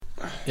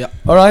Ja.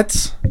 Alright,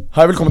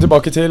 hei, velkommen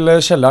tilbake til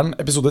Kjelleren,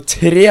 episode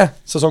 3,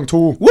 sesong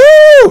 2.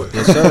 Woo!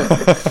 Yes,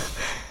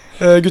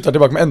 Gutta er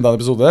tilbake med enda en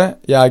episode.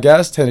 Jeg er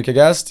gassed, Henrik er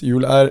gassed,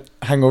 Jul er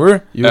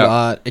hangover. Jul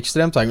er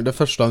ekstremt hangover. Det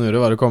første han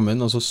gjorde var å komme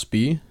inn og så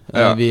spy.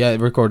 Vi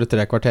recordet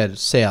 3 kvarter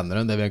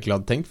senere enn det vi egentlig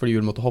hadde tenkt, fordi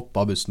Jul måtte hoppe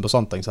av bussen på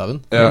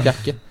Sandtingshaugen.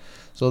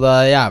 Så det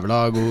er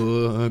jævla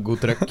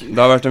god trøkk. Det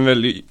har vært en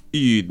veldig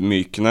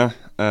ydmykende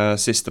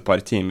siste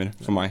par timer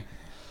for meg.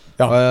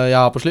 Jeg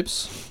er på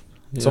slips.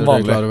 Som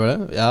vanlig.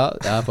 Ja,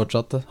 jeg er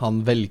fortsatt han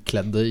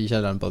velkledde i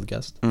Kjelleren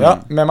podcast. Ja,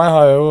 med meg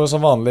har jeg jo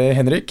som vanlig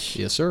Henrik.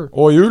 Yes, sir.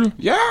 Og Jul.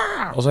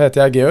 Og så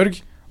heter jeg Georg.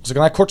 Og så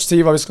kan jeg kort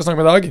si hva vi skal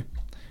snakke om i dag.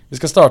 Vi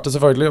skal starte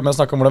selvfølgelig med å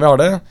snakke om hvordan vi har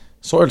det.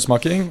 Så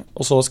ølsmaking.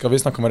 Og så skal vi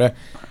snakke om våre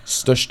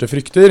største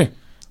frykter.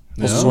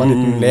 Og så en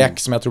liten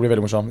lek som jeg tror blir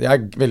veldig morsom. Jeg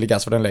er veldig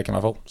gass for den leken i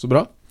hvert fall. Så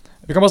bra.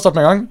 Vi kan bare starte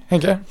med en gang.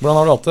 Henke, hvordan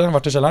har du hatt det?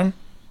 Vært i Kjelleren?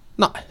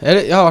 Nei,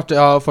 jeg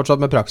har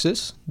fortsatt med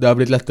praksis. Det har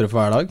blitt lettere for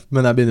hver dag.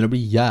 Men jeg begynner å bli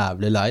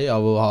jævlig lei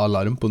av å ha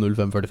alarm på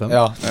 05:45.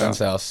 Ja, det kan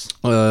jeg ass.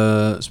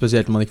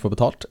 Spesielt når man ikke får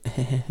betalt.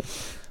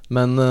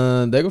 Men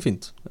det går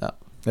fint. Ja,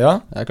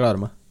 jeg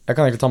klarer meg. Jeg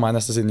kan egentlig ta meg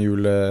neste siden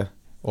Jul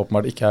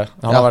åpenbart ikke her.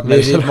 Han har vært med.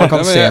 Man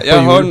kan se på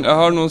Jul.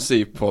 Jeg har noe å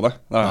si på det.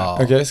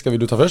 Ok,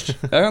 skal du ta først?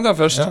 Jeg kan ta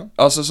først.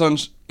 Altså sånn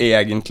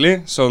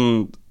egentlig,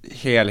 sånn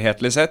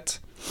helhetlig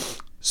sett,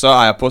 så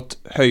er jeg på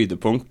et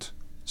høydepunkt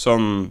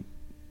sånn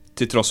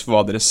til tross for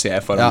hva dere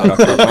ser foran dere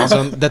akkurat nå.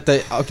 Sånn,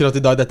 akkurat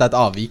i dag, dette er et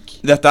avvik.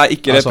 Dette er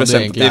ikke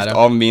representativt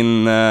av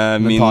min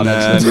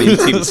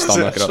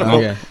tilstand akkurat nå.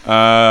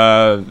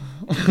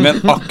 Men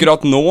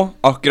akkurat nå,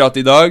 akkurat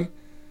i dag,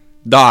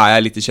 da er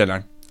jeg litt i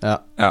kjelleren. Ja,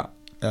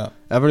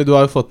 fordi du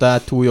har jo fått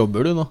deg 2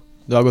 jobber du nå.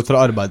 Du har gått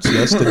fra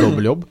arbeidsløs til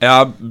dobbeltjobb. Jeg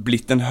har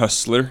blitt en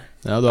hustler.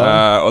 Og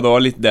det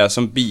var litt det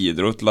som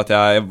bidro til at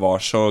jeg var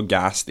så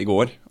gassed i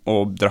går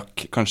og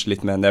drakk kanskje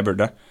litt mer enn det jeg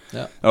burde.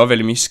 Det var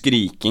veldig mye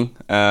skriking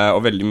og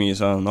veldig mye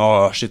sånn,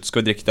 shit,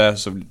 skal vi drikke det?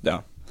 Så,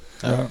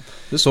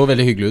 Det så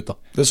veldig hyggelig ut da.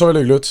 Det så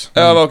veldig hyggelig ut.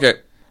 Ja, det var ok.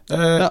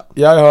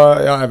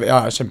 Jeg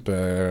er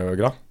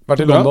kjempeglad.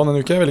 Vært i London en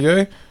uke, veldig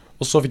gøy.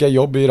 Og så fikk jeg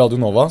jobb i Radio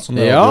Nova.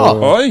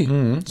 Oi!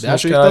 Det er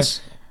sykt, ass.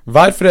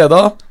 Hver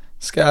fredag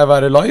skal jeg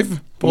være live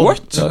på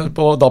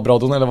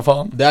DAB-radioen, eller hva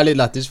faen. Det er litt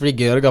lættis, fordi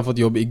Georg har fått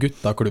jobb i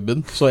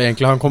Guttaklubben. Så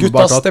egentlig han kommer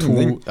bare til å ta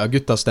 2. Ja,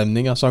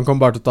 Guttastemning, så han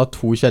kommer bare til å ta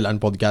 2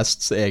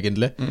 Kjelleren-podcasts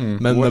egentlig.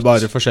 Men med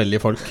bare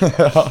forskjellige folk.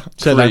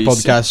 Kjelleren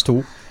podcast 2.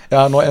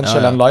 Ja, nå en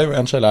Kjelleren live og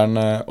en Kjelleren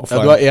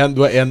offline.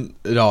 Du har en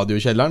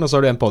radiokjelleren, og så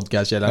har du en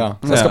podcast-kjelleren.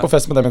 Så jeg skal på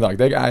fest med dem i dag.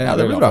 Det er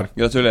det blir bra.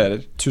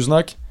 Gratulerer. Tusen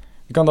takk.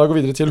 Vi kan da gå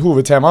videre til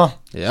hovedtema.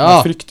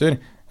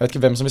 Frykter. Jeg vet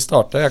ikke hvem som vil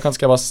starte. Skal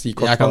jeg bare si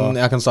kort?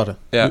 Jeg kan starte.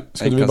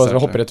 Skal du bare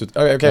hoppe rett ut?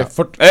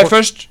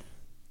 Først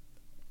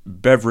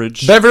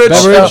Beverage. Jeg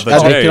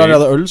drikker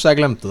allerede øl, så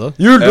jeg glemte det.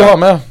 Jul, du har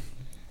med.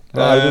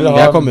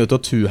 Jeg kommer jo til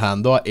å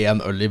two-hande og ha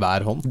 1 øl i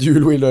hver hånd.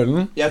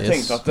 Jul-ølen. Jeg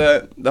tenkte at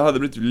det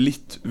hadde blitt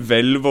litt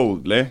vel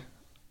voldelig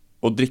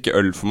å drikke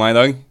øl for meg i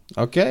dag.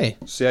 Ok.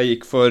 Så jeg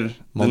gikk for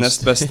det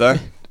nest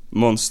beste.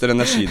 Monster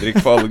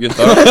energidrikk for alle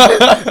gutta.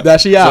 Det er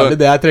så jævlig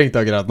det jeg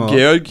trengte akkurat nå.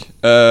 Georg,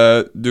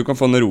 du kan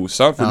få den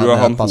rosa, for du er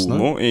han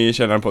homo i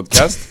Kjelleren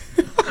podcast.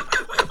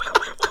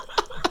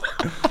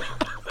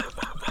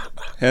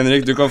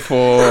 Henrik, du kan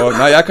få...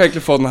 Nei, jeg kan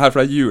egentlig få den her,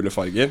 for det er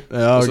julefarger.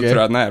 Og så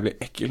tror jeg den er jævlig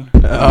ekkel.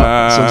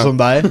 Sånn som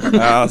deg.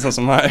 Ja, sånn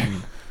som meg.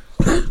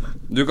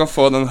 Du kan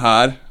få den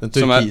her,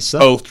 som er turkise.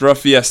 Ultra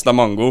Fiesta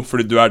Mango,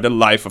 fordi du er the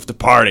life of the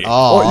party.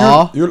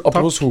 Jul,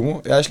 apropos homo.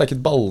 Jeg slekket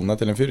ballene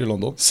til en fyr i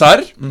London.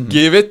 Serr?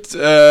 Give it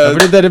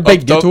fordi dere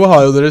begge to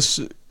har jo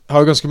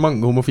ganske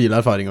mange homofile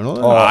erfaringer nå.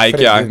 Nei,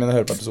 ikke jeg. Men jeg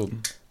hører på episoden.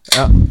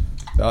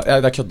 Det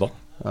er kødda.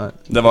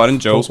 Det var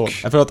en joke.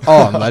 Jeg føler at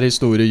annenhver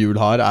historie Jul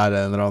har en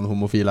eller annen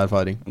homofil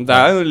erfaring. Det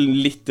er jo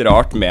litt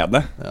rart med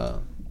det.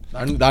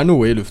 Det er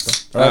noe i lufta.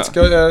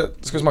 Skal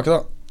vi smake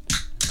da?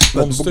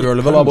 Monster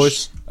Punch.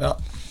 Boys.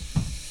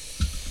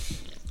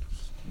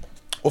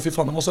 Fy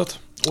faen, den var søt.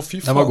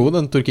 Den var god,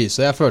 den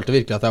turkise. Jeg følte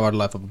virkelig at jeg var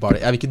live på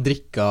party. Jeg vil ikke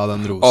drikke av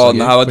den rosa.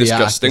 Den her var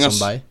disgusting,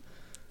 ass.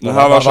 Den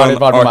her var sånn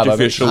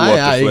artificial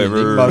water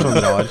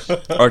flavor.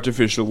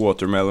 Artificial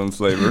watermelon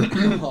flavor.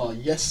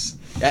 Yes.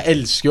 Jeg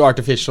elsker jo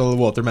artificial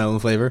watermelon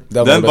flavor.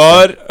 Den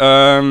var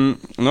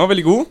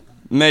veldig god.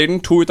 Mer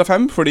enn 2 ut av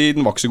 5, fordi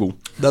den var ikke så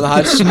god. Denne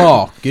her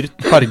smaker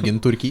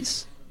fargen turkis.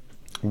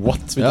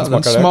 What? Hvilken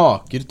smak er det? Den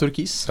smaker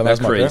turkis. Det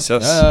er crazy,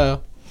 ass.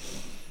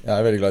 Jeg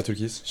er veldig glad i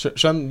turkis. Du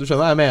skjønner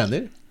hva jeg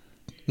mener?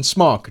 Den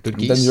smaker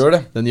turkis. Den gjør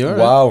det.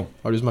 Wow.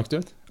 Har du smakt det?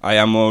 Nei,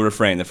 jeg må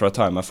refraine for å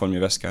ta med for mye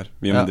væske her.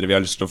 Vi har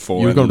lyst til å få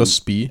Du kommer til å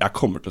spy. Jeg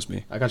kommer til å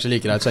spy. Jeg er kanskje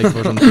like greit, så jeg ikke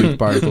får sånne food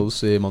particles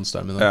i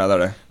monsteren min. Ja, det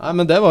er det. Nei,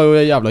 men det var jo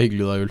jævla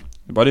hyggelig da, Jul.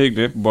 Bare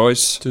hyggelig,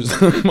 boys.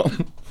 Tusen mann.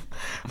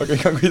 Ok, vi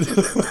kan gå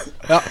videre.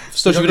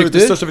 Største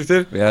frykter. Største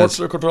frykter.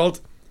 Kort og alt.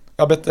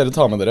 Jeg har bedt dere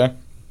ta med dere,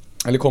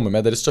 eller komme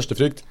med deres største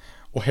frykt,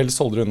 og helst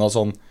holde dere unna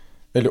sånn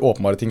veldig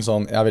åpenbare ting,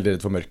 sånn, jeg er veldig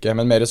redd for mørket,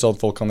 men mer sånn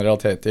folk kan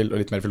relatere til, og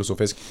litt mer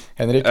filosofisk.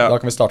 Henrik, da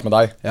kan vi starte med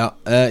deg.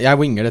 Jeg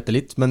winger dette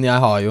litt, men jeg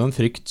har jo en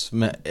frykt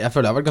jeg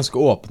føler jeg har vært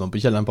ganske åpen om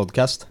på Kjelleren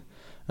podcast.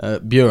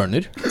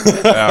 Bjørner.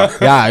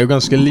 Jeg er jo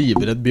ganske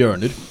livredd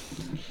bjørner.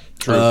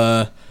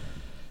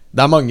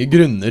 Det mange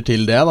grunner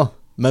til det da.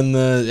 Men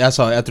jeg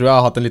tror jeg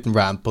har hatt en liten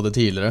rant på det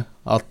tidligere,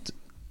 at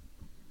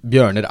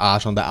bjørner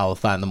sånn the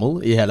alpha animal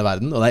i hele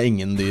verden, og det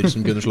ingen dyr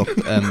som kunne slått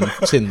en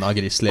sinna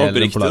grizzly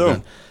eller en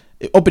polarbjørn.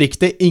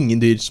 Oppriktig,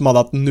 ingen dyr som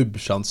hadde hatt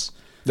nubbsjans.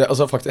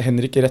 Altså faktisk,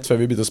 Henrik, rett før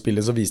vi begynte å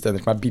spille, så viste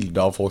Henrik meg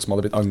bilder av folk som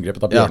hadde blitt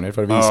angrepet av bjørner,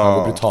 for å vise meg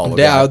hvor brutale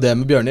det jo det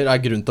med bjørner,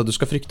 grunnen til at du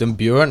skal frykte en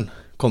bjørn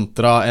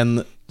kontra en,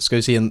 skal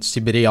vi si, en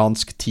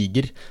siberiansk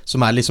tiger,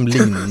 som liksom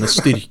lignende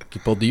styrke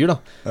på dyr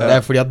da.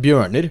 Det fordi at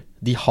bjørner,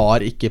 de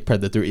har ikke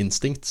predator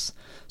instincts.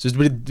 Så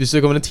hvis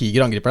det kommer en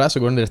tiger og angriper deg, så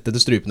går den rett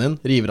etter strupen din,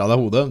 river av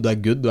deg hodet, du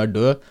good, du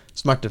død,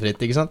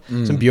 smertefritt, ikke sant?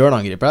 Så en bjørn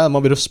angriper deg,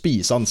 man begynner å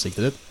spise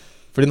ansiktet ditt,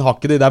 fordi den har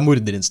ikke de der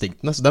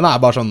morderinstinktene, så den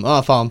bare sånn,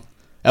 faen,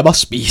 jeg bare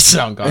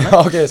spiser han, Karne.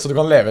 Ja, ok, så du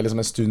kan leve liksom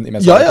en stund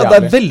imens ja,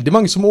 det veldig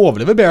mange som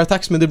overlever bear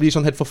attacks, men det blir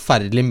sånn helt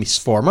forferdelig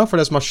misforma, for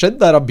det som har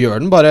skjedd at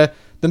bjørnen bare,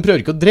 den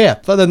prøver ikke å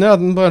drepe deg,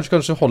 den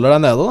kanskje holder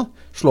deg nede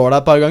da, slår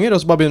deg et par ganger, og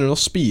så bare begynner den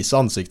å spise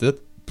ansiktet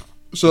ditt.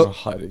 Så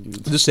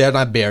du ser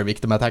den bear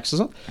victim attacks og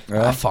sånn.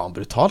 Det faen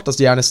brutalt,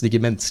 altså de nesten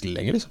ikke menneskelige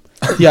lenger liksom.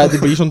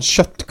 De blir sånn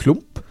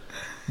kjøttklump.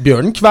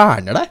 Bjørnen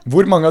kverner deg.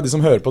 Hvor mange av de som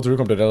hører på tror du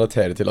kommer til å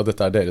relatere til at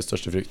dette deres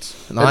største frykt?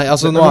 Nei,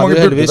 altså nå vi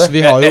heldigvis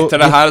vi har jo,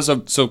 etter det her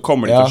så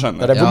kommer de til å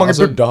skjønne. Hvor mange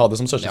burde ha det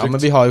som største frykt? Ja,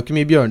 men vi har jo ikke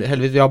mye bjørner.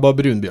 Heldigvis, vi har bare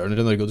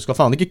brunbjørner i Norge, og du skal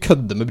faen ikke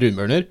kødde med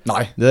brunbjørner. Nei.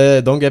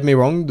 Don't get me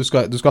wrong, du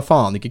skal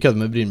faen ikke kødde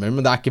med brunbjørner,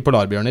 men det ikke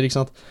polarbjørner, ikke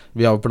sant?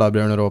 Vi har jo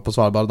polarbjørner også på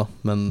Svalbard da,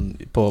 men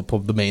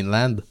på the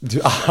mainland.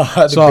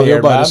 Så har vi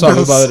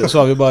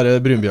jo bare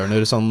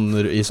brunbjørner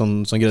i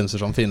sånn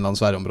grenser som Finland,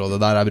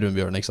 Sverige-området. Der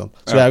brunbjørner, ikke sant?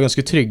 Så vi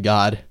ganske trygge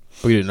her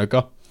på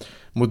Grünerløkka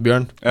mot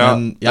bjørn.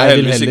 Men jeg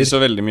vil heller ikke så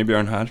veldig mye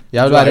bjørn her.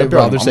 Jeg vil være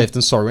rather safe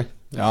than sorry.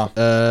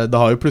 Det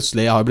har jo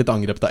plutselig, jeg har jo blitt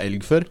angrepet av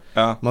elg før.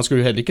 Man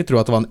skulle jo heller ikke tro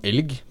at det var en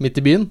elg midt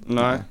i byen.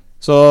 Nei.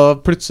 Så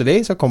plutselig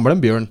så kommer det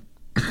en bjørn.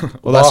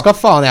 Og der skal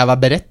faen jeg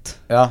være beredt.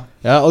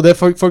 Og det,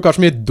 folk har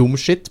så mye dum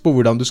shit på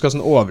hvordan du skal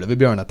sånn overleve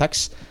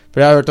bjørneattacks.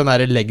 For jeg har hørt den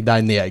der legg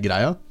deg ned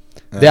greia.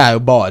 Det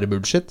jo bare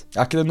bullshit.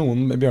 Ikke det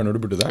noen bjørner du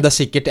burde det? Det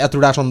sikkert, jeg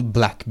tror det sånn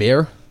black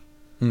bear,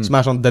 som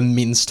sånn den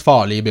minst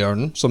farlige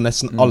bjørnen, som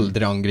nesten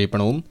aldri angriper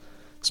noen.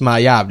 Som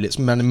jævlig,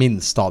 som den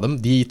minste av dem.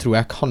 De tror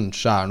jeg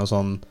kanskje noe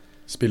sånn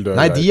Spilldør.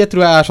 Nei, de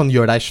tror jeg sånn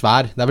gjør deg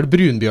svær. Det vel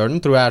brunbjørnen,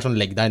 tror jeg sånn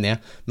legg deg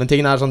ned. Men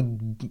tingen sånn,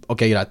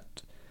 ok,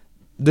 greit.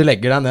 Du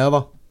legger deg ned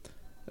da.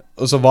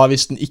 Og så hva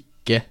hvis den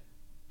ikke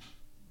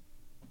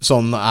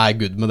sånn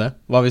good med det?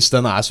 Hva hvis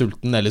den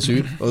sulten eller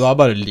sur? Og da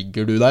bare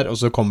ligger du der, og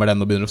så kommer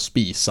den og begynner å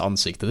spise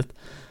ansiktet ditt.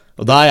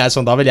 Og da jeg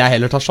sånn, da vil jeg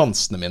heller ta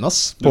sjansene mine,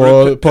 ass. På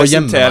å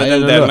gjemme meg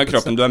den delen av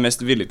kroppen du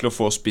mest villig til å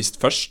få spist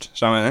først,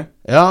 så jeg mener.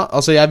 Ja,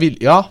 altså jeg vil,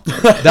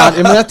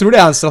 men jeg tror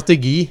det en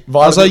strategi.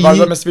 Hva er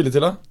du mest villig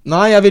til da?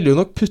 Nei, jeg ville jo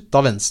nok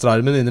putta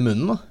venstrearmen inn i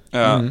munnen da.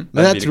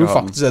 Men jeg tror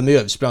faktisk den med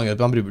gjøvespil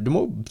angrep han bruker. Du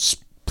må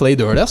play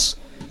dirty, ass.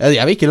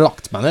 Jeg vil ikke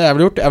lagt meg ned, jeg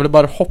ville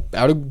bare hoppe,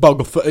 jeg ville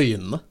bare gått for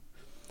øynene.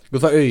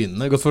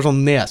 Gått for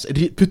sånn nese,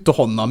 putte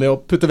hånda mi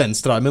og putte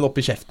venstrearmen opp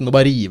i kjeften og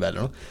bare rive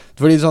eller noe.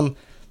 Fordi sånn,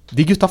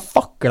 de gutta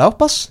fucker deg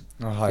opp, ass.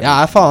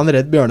 Jeg faen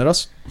redd bjørner,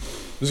 ass.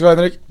 Du skal,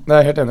 Henrik,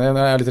 jeg helt enig,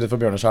 jeg litt redd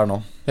for bjørner selv nå.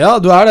 Ja,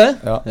 du det?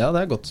 Ja,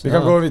 det godt. Vi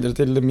kan gå videre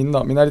til min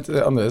da. Min litt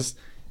annerledes.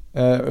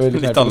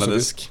 Litt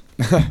annerledes.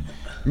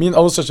 Min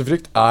aller største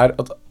frykt at,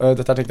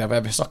 dette tenkte jeg, for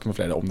jeg vil snakke med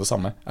flere om det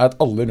samme, at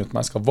alle rundt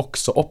meg skal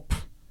vokse opp.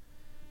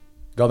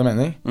 Ga det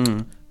mening?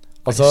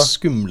 Altså,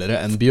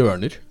 skumlere enn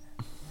bjørner.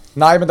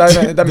 Nei, men det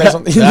er mer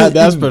sånn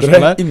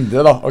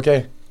indre da, ok.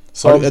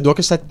 Du har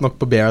ikke sett nok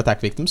på bear attack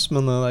victims,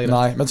 men det greit.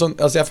 Nei, men sånn,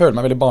 altså jeg føler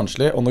meg veldig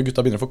barnslig. Og når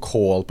gutta begynner å få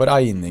call på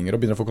regninger og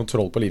begynner å få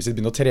kontroll på livet sitt,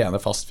 begynner å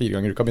trene fast 4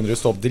 ganger i uka, begynner å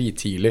stå opp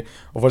drittidlig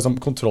og få liksom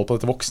kontroll på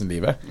dette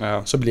voksenlivet,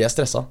 så blir jeg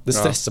stresset. Det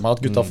stresser meg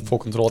at gutta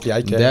får kontroll, at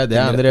jeg ikke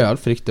Det en real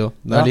frykt, det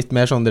også. Det litt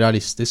mer sånn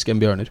realistisk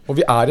enn bjørner.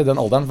 Og vi i den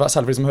alderen,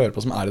 særlig for de som hører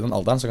på som i den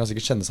alderen, så kan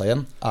sikkert kjenne seg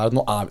igjen, at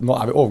nå vi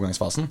i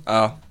overgangsfasen.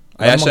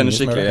 Jeg kjenner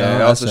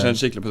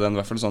skikkelig på den, i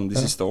hvert fall sånn de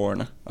siste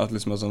årene. At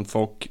liksom sånn,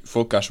 folk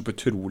så på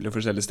utrolig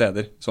forskjellige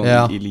steder, sånn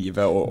i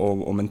livet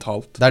og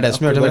mentalt. Det det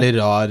som gjør det en veldig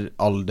rar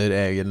alder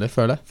egentlig,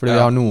 føler jeg. Fordi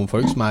vi har noen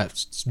folk som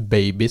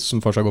babies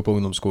som fortsatt går på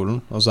ungdomsskolen,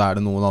 og så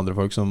det noen andre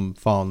folk som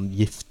faen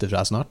gifter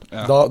seg snart.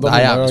 Det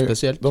jævlig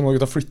spesielt. Da når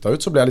gutta flyttet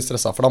ut, så ble jeg litt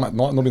stresset, for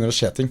nå begynner det å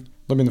skje ting.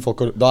 Da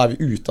vi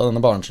ute av denne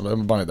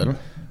barnedelen.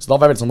 Så da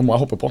var jeg veldig sånn, nå må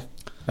jeg hoppe på.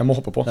 Jeg må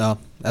hoppe på. Ja,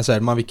 jeg ser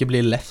det, man vil ikke bli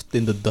left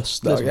in the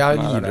dust liksom. Jeg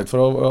livredd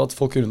for at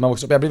folk rundt meg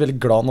vokser opp. Jeg blir veldig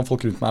glad når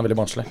folk rundt meg veldig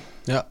barnslig.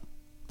 Ja,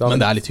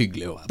 men det litt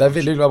hyggelig jo. Det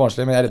veldig hyggelig å være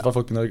barnslig, men jeg redd for at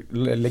folk begynner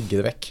å legge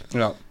det vekk.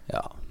 Ja.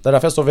 Det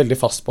derfor jeg står veldig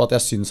fast på at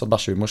jeg synes at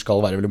bæsjehumor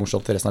skal være veldig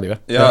morsomt til resten av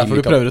livet. Ja, for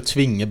du prøver å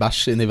tvinge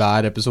bæsj inn i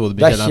hver episode.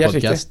 Det helt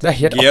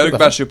riktig. Georg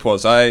bæsjer på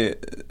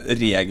seg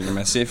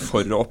regelmessig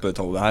for å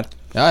opprettholde det her.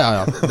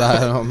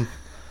 Ja.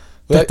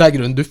 Dette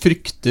grunnen du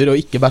frykter å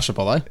ikke bæsje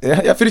på deg.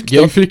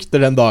 Jeg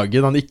frykter den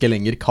dagen han ikke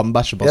lenger kan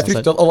bæsje på seg selv. Jeg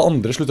frykter at alle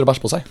andre slutter å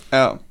bæsje på seg.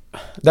 Ja.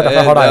 Det derfor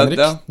jeg har deg,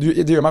 Henrik.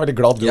 Det gjør meg veldig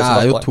glad.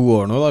 Jeg jo 2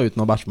 år nå da,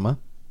 uten å bæsje på meg.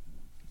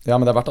 Ja,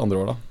 men det har vært andre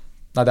år da.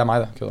 Nei, det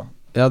meg det, kødda.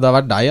 Ja, det har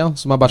vært deg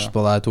som har bæsjet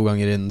på deg 2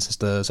 ganger i den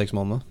siste 6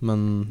 månedene.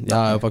 Men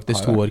jeg jo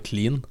faktisk 2 år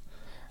clean.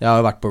 Jeg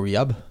har jo vært på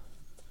rehab.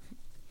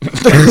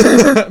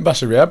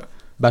 Bæsje-rehab?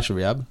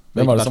 Bæsjerehab.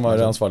 Hvem var det som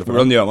var ansvarlig for det?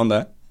 Hvordan gjør man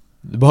det?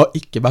 Du bare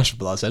ikke bæsje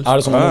på deg selv. Er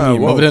det sånn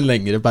anonyme over en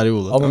lengre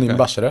periode? Anonyme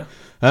bæsjere?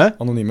 Hæ?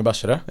 Anonyme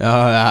bæsjere? Ja,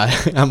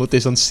 jeg måtte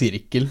i sånn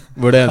sirkel,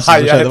 hvor det eneste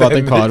som skjedde var at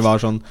en kar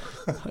var sånn,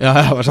 ja,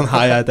 jeg var sånn,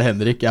 hei, jeg heter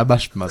Henrik, jeg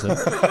bæsjer på meg selv.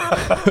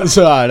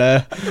 Så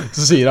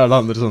sier alle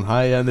andre sånn,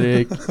 hei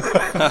Henrik.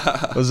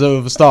 Og så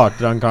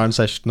starter han karen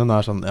sessionen og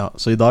er sånn, ja,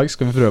 så i dag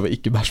skal vi prøve å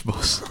ikke bæsje på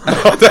oss.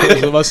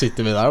 Så bare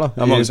sitter vi der da.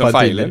 Det er mange som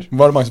feiler.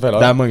 Var det mange som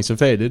feiler? Det er mange som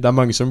feiler, det er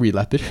mange som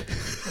relapper.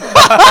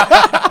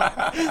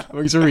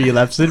 Mange som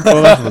relapser på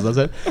å være med seg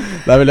selv.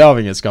 Det er veldig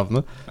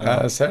avhengighetsskapende.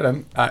 Jeg ser den.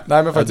 Nei,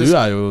 men faktisk du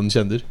er jo en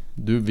kjender.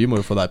 Vi må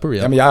jo få deg på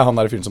rehab. Ja, men jeg er han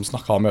der fyren som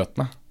snakket om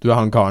møtene. Du er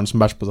han karen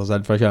som bæsjer på seg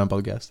selv for å kjøre en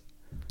podcast.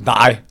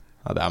 Nei.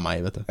 Ja, det er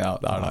meg, vet du. Ja,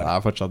 det er det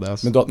er fortsatt det,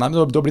 altså. Men du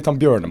har blitt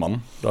han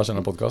bjørnemannen fra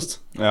Kjelleren podcast.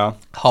 Ja.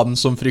 Han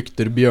som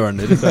frykter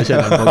bjørner fra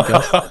Kjelleren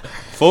podcast.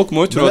 Folk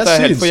må jo tro at det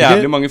er helt for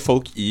jævlig mange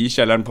folk i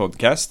Kjelleren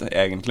podcast,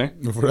 egentlig.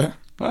 Hvorfor det?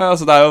 Ja,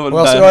 altså det er jo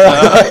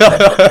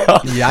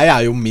Jeg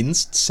er jo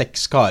minst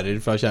 6 karer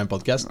fra Kjelleren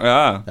podcast.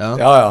 Ja.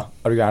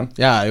 Er du gæren?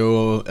 Jeg er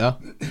jo, ja.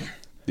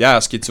 Jeg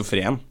er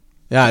schizofren.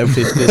 Jeg er jo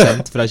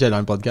 50% fra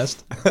Kjelleren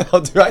podcast. Ja,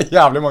 du er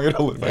jævlig mange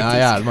roller faktisk. Ja,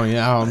 jævlig mange.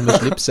 Jeg har han med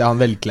slips, jeg har han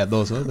velkledde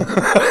også.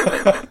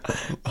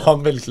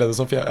 Han velkledde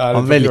som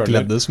Han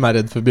velkledde som er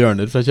redd for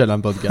bjørner fra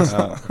Kjelleren podcast.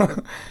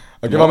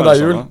 Ok, hva med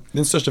deg, Jul?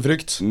 Din største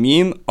frykt?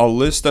 Min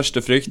aller største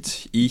frykt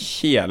i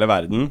hele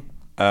verden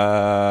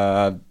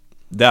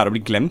det er å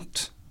bli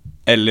glemt.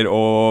 Eller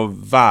å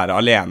være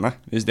alene,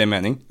 hvis det er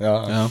mening.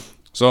 Ja.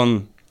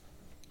 Sånn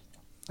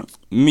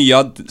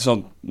mye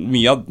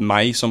av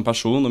meg som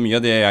person, og mye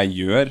av det jeg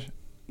gjør,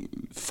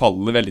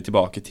 faller veldig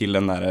tilbake til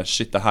den der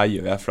shit, det her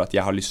gjør jeg for at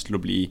jeg har lyst til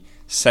å bli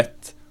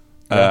sett,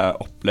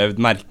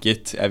 opplevd,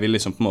 merket. Jeg vil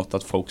liksom på en måte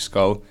at folk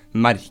skal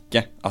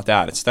merke at jeg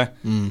er et sted.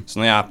 Så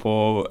når jeg er på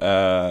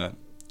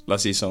la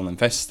oss si sånn en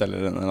fest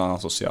eller en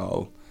annen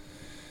sosial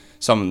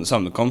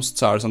sammenkomst,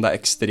 så er det sånn, det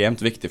er ekstremt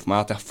viktig for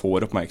meg at jeg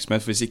får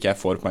oppmerksomhet. For hvis ikke jeg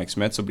får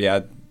oppmerksomhet, så blir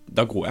jeg,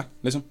 da går jeg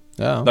liksom.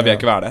 Da vil jeg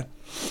ikke være der.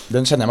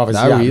 Den kjenner jeg meg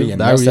faktisk jævlig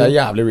igjen. Det er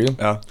jævlig real.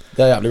 Ja.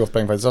 Det er jævlig godt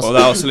poeng faktisk. Og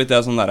det er også litt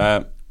det sånn der,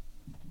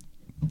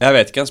 jeg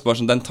vet ikke, bare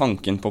sånn den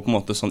tanken på en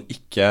måte sånn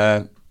ikke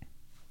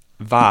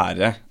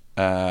være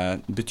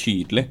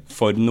betydelig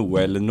for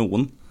noe eller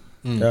noen.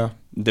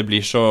 Det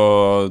blir så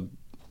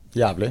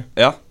jævlig.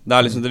 Ja, det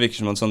er liksom, det virker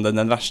som at sånn,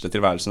 den verste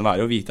tilværelsen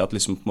er jo å vite at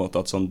liksom på en måte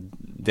at sånn,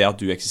 det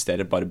at du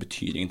eksisterer bare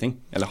betyr ingenting,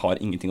 eller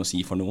har ingenting å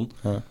si for noen.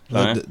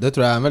 Det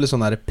tror jeg er en veldig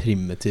sånn der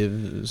primitiv,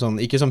 sånn,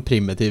 ikke sånn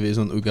primitiv i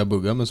sånn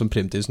ugga-bugga, men sånn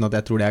primitiv, sånn at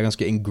jeg tror det er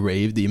ganske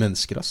engraved i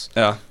mennesker, ass.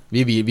 Ja.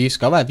 Vi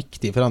skal være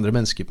viktige for andre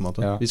mennesker på en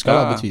måte. Vi skal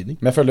ha betydning.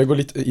 Men jeg føler det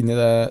går litt inn i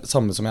det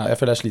samme som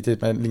jeg føler jeg sliter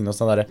litt med lignende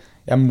sånn der,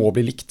 jeg må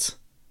bli likt.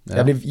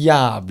 Jeg blir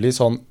jævlig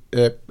sånn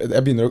jeg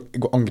begynner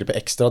å angripe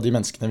ekstra de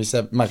menneskene hvis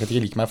jeg merker at de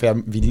ikke liker meg, for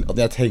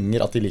jeg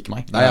trenger at de liker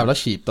meg. Det er jævla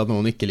kjipt at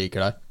noen ikke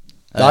liker deg.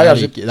 Det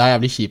er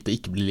jævlig kjipt å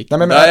ikke bli likt.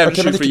 Det er jævlig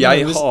kjipt, for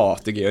jeg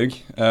hater Georg,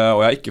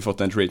 og jeg har ikke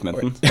fått den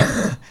treatmenten.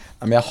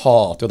 Men jeg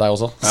hater jo deg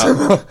også.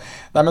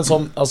 Nei, men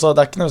sånn, altså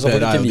det er ikke noe sånn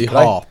at folk ikke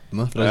liker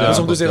deg. Dere er jo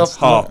som du sier,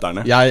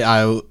 haterne. Jeg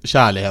er jo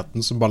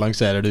kjærligheten som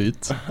balanserer det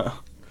ut.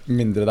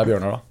 Mindre det er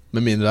bjørner da.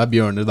 Med mindre det er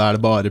bjørner, da er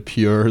det bare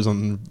pure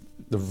sånn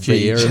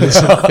fear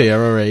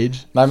og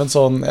rage. Nei, men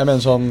sånn, jeg mener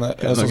sånn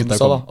som du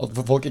sa da, at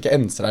folk ikke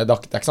enser deg, det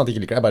er ikke sånn at de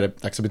ikke liker deg, bare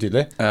det er ikke så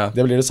betydelig.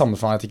 Det blir det samme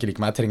for meg at de ikke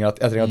liker meg. Jeg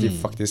trenger at de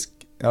faktisk,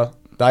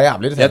 det er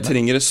jævlig irriterende. Jeg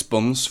trenger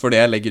respons for det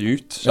jeg legger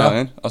ut,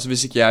 altså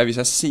hvis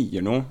jeg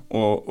sier noe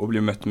og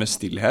blir møtt med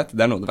stillhet,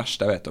 det er noe av det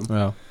verste jeg vet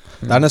om.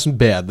 Det er nesten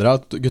bedre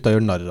at gutta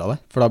gjør narr av deg,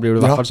 for da blir du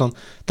i hvert fall sånn,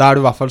 da er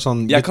du i hvert fall sånn,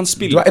 jeg kan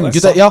spille på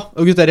det. Ja,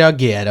 og gutta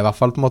reagerer i hvert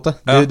fall på en måte.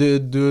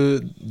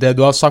 Det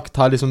du har sagt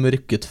har liksom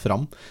rykket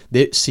fram.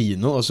 Det sier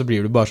noe, og så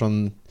blir du bare sånn,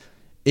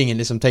 ingen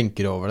liksom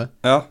tenker over det.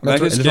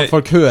 Eller sånn,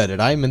 folk hører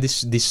deg, men de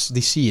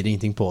sier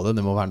ingenting på det.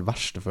 Det må være den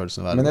verste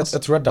følelsen i verden. Men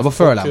jeg tror det er derfor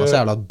føler jeg meg så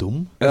jævla dum.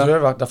 Jeg tror det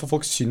er derfor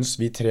folk synes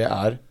vi tre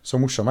er så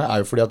morsomme,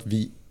 er jo fordi at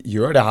vi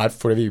gjør det her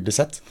fordi vi blir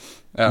sett.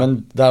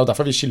 Men det er jo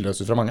derfor vi skiller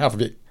oss ut fra mange,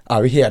 for vi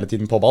er jo hele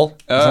tiden på ball,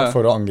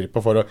 for å angripe,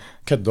 for å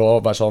kødde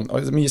og være sånn,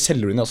 og mye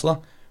selvironi også da.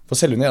 For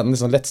selvironi er den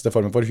liksom letteste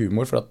formen for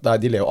humor, for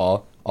at de ler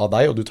av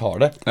deg, og du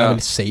tar det. Det er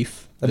veldig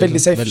safe. Det er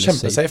veldig safe,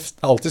 kjempesafe.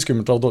 Det er alltid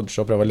skummelt å dodge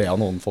og prøve å le av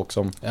noen folk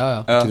som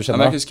ikke du kjenner.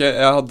 Men jeg husker,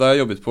 jeg hadde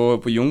jobbet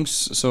på Jungs,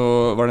 så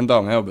var det en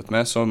dame jeg jobbet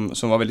med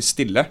som var veldig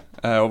stille,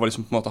 og var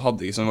liksom på en måte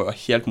hadde liksom,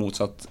 helt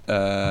motsatt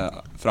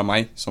fra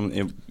meg, sånn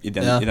i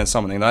den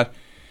sammenhengen der.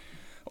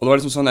 Og det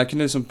var liksom sånn, jeg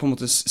kunne liksom på en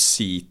måte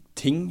si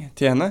ting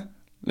til henne,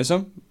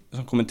 liksom,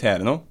 sånn,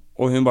 kommentere noe,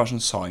 og hun bare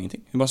sånn sa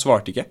ingenting. Hun bare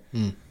svarte ikke.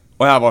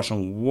 Og jeg var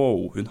sånn,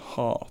 wow, hun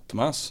hater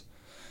meg, ass.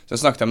 Så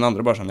jeg snakket med den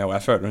andre bare sånn, ja,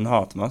 jeg føler hun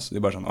hater meg, ass.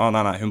 De bare sånn,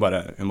 nei, hun bare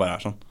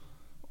er sånn.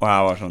 Og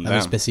jeg var sånn, det er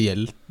en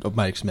spesiell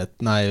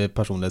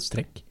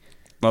personlighetstrekk.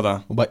 Hva da?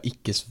 Å bare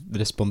ikke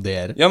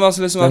respondere. Ja, men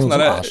altså liksom,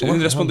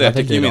 hun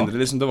responderte ikke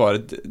mindre, liksom, det var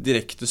et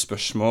direkte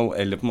spørsmål,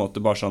 eller på en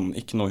måte bare sånn,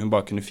 ikke noe hun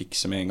bare kunne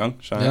fikse med en gang.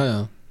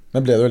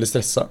 Men ble du veldig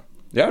stresset?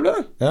 Ja, jeg ble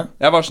det.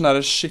 Jeg var sånn der,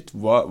 shit,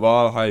 hva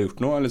har jeg gjort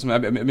nå? Liksom,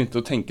 jeg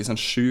begynte å tenke sånn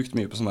sjukt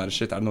mye på sånn der,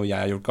 shit, er det noe jeg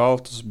har gjort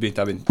galt? Og så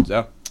begynte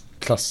jeg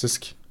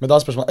Klassisk. Men da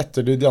er spørsmålet,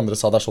 etter de andre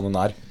sa det er sånn hun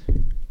er,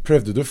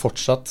 prøvde du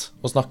fortsatt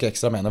å snakke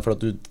ekstra med henne for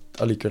at du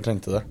allikevel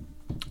trengte det?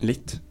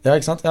 Litt. Ja,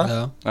 ikke sant?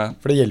 Ja.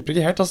 For det hjelper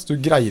ikke helt, altså. Du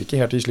greier ikke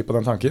helt å gi slipp på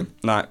den tanken.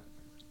 Nei.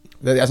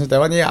 Jeg synes det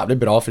var en jævlig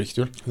bra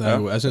fryktjul.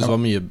 Jeg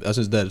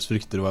synes deres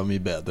frykter var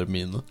mye bedre enn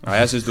mine. Ja,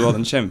 jeg synes du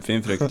hadde en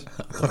kjempefin frykt.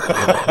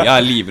 Jeg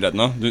er livredd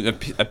nå.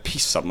 Jeg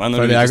pisset meg når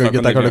du ikke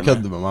snakker om Jeg kan jo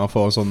kødde med meg å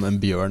få sånn en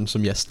bjørn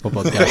som gjest på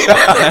podcast.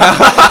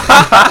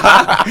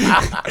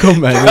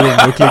 Kom her i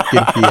rommet og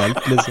klikker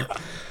helt, liksom.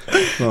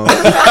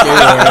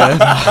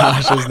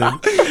 Vær så snill.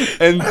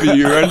 En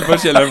bjørn på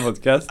Kjelleren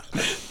podcast.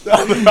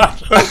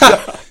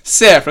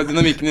 Se for deg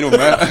dynamikken i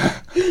rommet.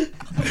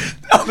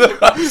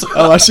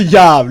 Jeg var så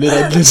jævlig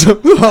redd, liksom.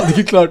 Du hadde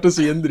ikke klart å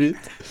si en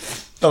drit.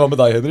 Hva med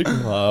deg, Henrik? Jeg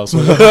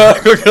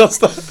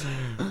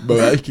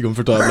er ikke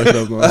komfortabel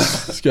akkurat nå.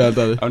 Skal jeg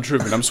helt ærlig. I'm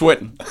tripping, I'm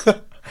sweating.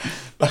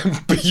 En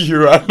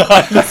bjørn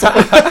her, liksom.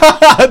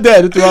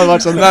 Dere to hadde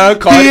vært sånn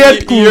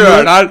helt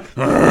hjørnet her.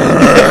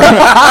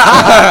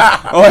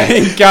 Og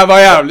Henke er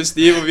bare jævlig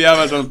stiv, og vi er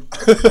bare sånn.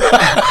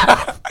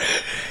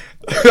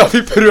 Ja, vi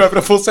prøver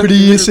å få sett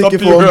Please ikke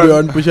få en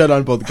bjørn på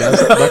Kjelleren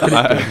podcast. Da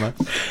klikker det meg.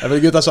 Jeg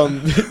vet gutta sånn,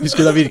 vi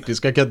skulle da virkelig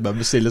skal kødde med å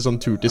bestille sånn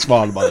tur til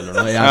Svalbard eller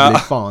noe. Jeg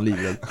blir faen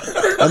livredd.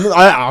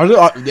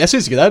 Jeg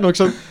synes ikke det er nok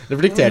sånn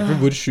reflektert med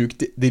hvor sykt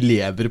de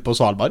lever på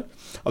Svalbard.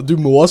 At du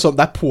må sånn,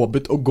 det er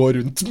påbudt å gå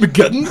rundt med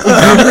gun og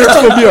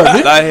på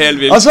bjørner. Det er helt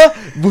vilt. Altså,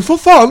 hvorfor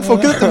faen får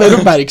ikke dette mer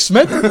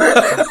oppmerksomhet?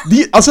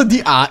 De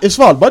er i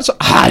Svalbard, så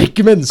er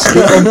ikke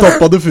mennesker on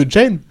top of the food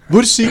chain.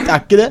 Hvor sykt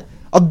er ikke det?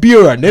 At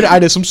bjørner er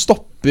det som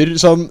stopper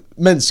sånn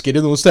mennesker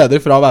i noen steder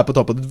fra å være på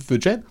top of the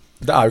food chain.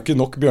 Det er jo ikke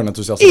nok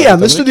bjørneentusiaster.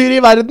 Eneste dyr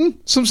i verden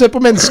som ser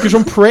på mennesker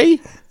som prey.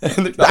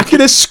 Det er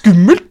ikke det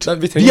skummelt.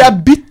 De er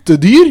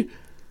byttedyr.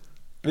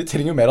 Vi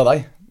trenger jo mer av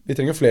deg. Vi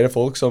trenger flere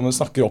folk som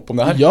snakker opp om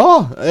det her. Ja,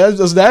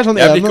 altså det er sånn.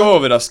 Jeg blir ikke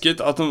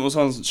overrasket at om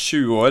sånn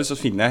 20 år så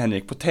finner jeg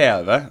Henrik på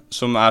TV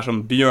som er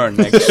sånn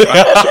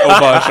bjørneekspert og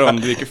bare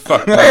sånn, du ikke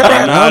fuck meg.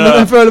 Ja, men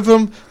jeg føler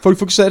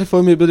folk fokuserer for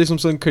mye på liksom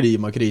sånn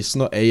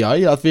klimakrisen og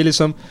AI, at vi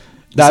liksom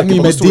det er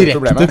mye mer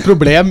direkte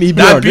problem i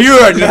bjørner. Det er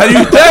bjørner her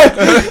ute!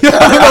 Ja,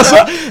 men altså,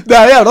 det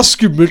er jævla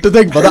skummelt å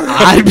tenke på at det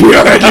er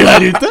bjørner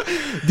her ute.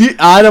 De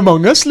er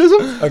among us,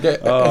 liksom. Ok,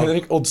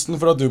 Henrik, oddsen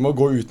for at du må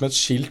gå ut med et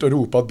skilt og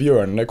rope at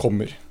bjørnene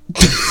kommer.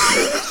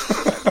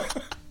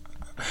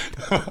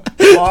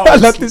 Det er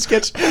lett i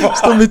sketsj.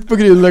 Stå midt på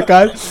Grünerløkka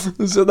her.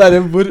 Så det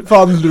er hvor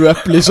faen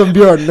løp liksom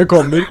bjørnene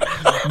kommer.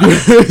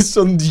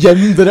 Sånn,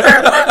 gjem dere.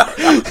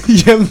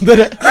 Gjem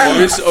dere.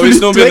 Og hvis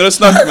noen begynner å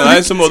snakke med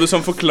deg, så må du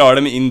sånn forklare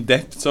dem in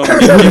depth sånn,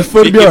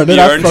 hvorfor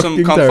bjørner er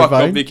fucking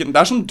terrifying.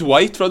 Det er som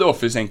Dwight fra The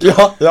Office, egentlig.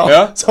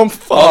 Ja, som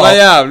faen. Han er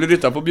jævlig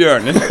rutta på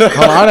bjørner.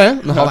 Han er det,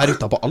 men han er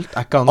rutta på alt.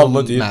 Er ikke han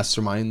noen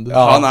mastermind?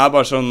 Han er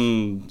bare sånn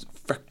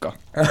fucka.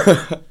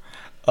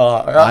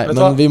 Nei,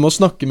 men vi må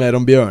snakke mer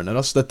om bjørner,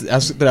 ass.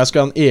 Jeg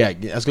skal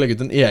legge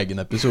ut en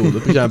egen episode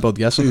på Kjern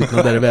podcast uten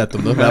at dere vet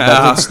om det. For jeg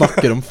bare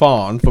snakker om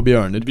faren for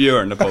bjørner.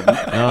 Bjørnepodden.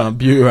 Ja,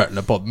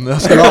 bjørnepodden. Jeg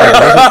skal lage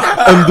det sånn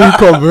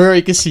undercover,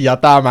 ikke si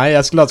at det er meg.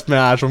 Jeg skal late som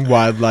jeg er sånn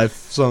wildlife,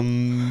 sånn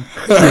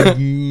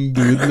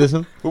dude,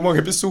 liksom. Hvor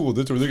mange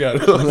episoder tror du greier?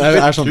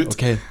 Jeg er sånn,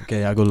 ok,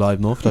 jeg går live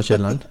nå fra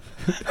Kjelleren.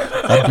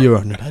 Det er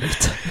bjørner der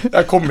ute.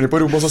 Jeg kommer inn på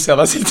rommet og så ser jeg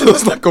deg sitte og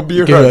snakke om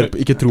bjørner.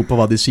 Ikke tro på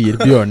hva de sier.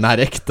 Bjørnene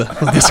er ekte.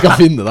 De skal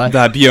finne deg.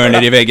 Det er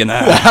bjørner i veggene.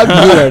 Det er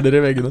bjørner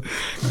i veggene.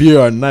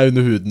 Bjørnene er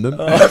under huden din.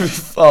 Fy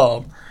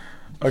faen.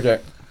 Ok,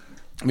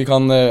 vi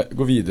kan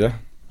gå videre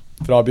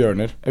fra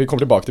bjørner. Vi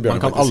kommer tilbake til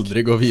bjørner. Man kan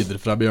aldri gå videre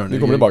fra bjørner.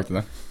 Vi kommer tilbake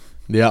til det.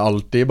 De er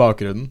alltid i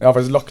bakgrunnen. Jeg har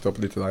faktisk lagt opp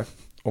litt til deg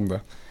om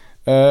det.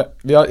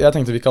 Jeg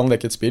tenkte vi kan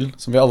leke et spill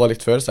som vi alle har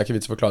likt før, så det er ikke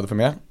vits å forklare det for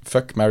meg.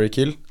 Fuck, marry,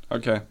 kill.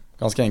 Ok.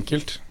 Ganske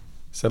enkelt.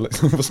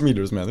 Hva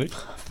smiler du som, Henrik?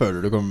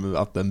 Føler du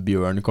at en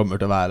bjørn kommer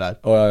til å være her?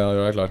 Ja,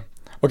 jeg er klar.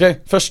 Ok,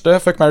 første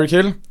fuck, marry,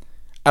 kill.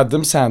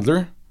 Adam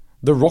Sandler,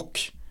 The Rock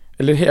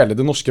eller hele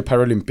det norske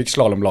Paralympic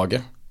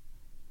slalomlaget.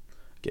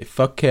 Ok,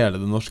 fuck hele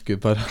det norske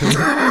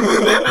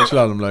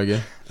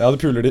slalomlaget. Ja, du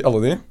puler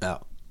alle de? Ja.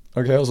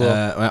 Ok, og så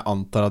og jeg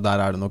antar at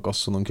der er det nok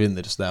også noen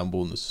kvinner, så det er en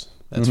bonus.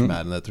 Jeg tror jeg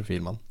er en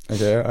heterofil mann. Ok,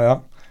 ja.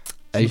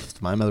 Jeg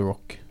gifter meg med The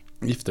Rock.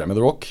 Gifter deg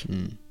med The Rock?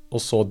 Og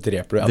så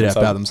dreper du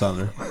Adam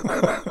Sandler.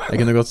 Jeg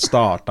kunne godt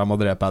startet med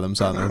å drepe Adam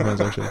Sandler for en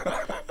saks skyld.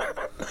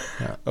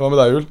 Ja. Hva med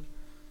deg, Jul?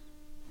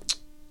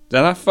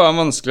 Den er faen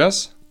vanskelig, ass.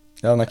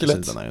 Ja, den er ikke lett.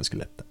 Jeg synes den er ganske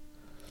lett.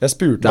 Jeg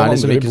spurte om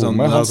andre i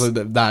bommet.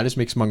 Det er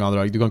liksom ikke så mange andre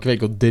lag. Du kan ikke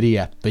velge å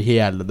drepe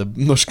hele det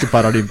norske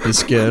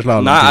paralympiske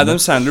slalom. Nei, Adam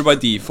Sandler by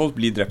default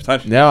blir drept her.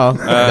 Ja,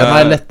 den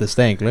er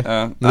letteste egentlig.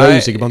 Men jeg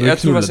er usikker på om du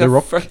knuller The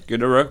Rock. Fucker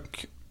The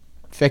Rock.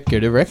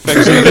 Fucker The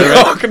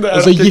Rock.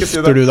 Og så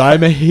gifter du deg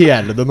med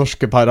hele det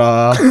norske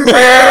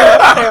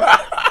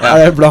Er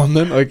det planen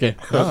din? Ok.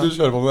 Du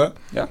kjører på med det?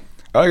 Ja,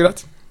 greit.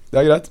 Det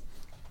er greit.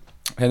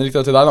 Henrik, det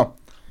er til deg da.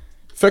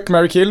 Fuck,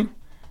 marry, kill.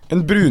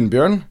 En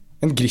brunbjørn,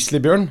 en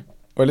grizzlybjørn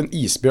eller en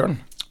isbjørn.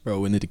 Bro,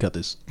 we need to cut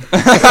this.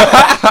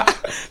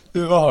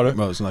 Hva har du?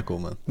 Hva snakker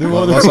om det?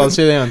 Hva sa du?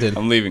 Si det en gang til.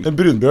 I'm leaving. En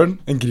brunbjørn,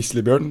 en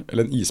grizzlybjørn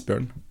eller en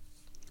isbjørn.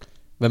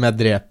 Hvem jeg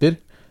dreper?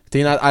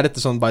 Tingen er dette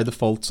sånn by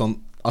default sånn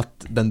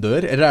at den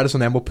dør, eller er det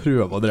sånn jeg må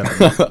prøve å drepe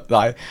den?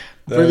 Nei.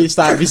 For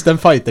hvis den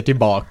fighter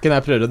tilbake når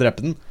jeg prøver å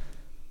drepe den,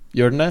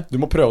 gjør den det? Du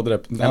må prøve å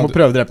drepe den. Jeg må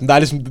prøve å drepe den. Det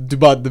er liksom,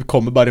 det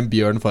kommer bare en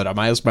bjørn foran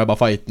meg, og så må jeg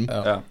bare fighte den.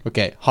 Ja. Ok,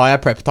 har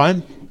jeg prep time?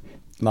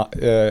 Nei,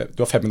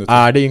 du har 5 minutter.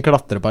 Er det i en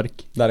klatrepark?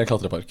 Det er en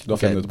klatrepark. Du har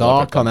 5 minutter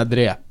da kan jeg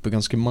drepe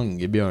ganske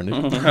mange bjørner.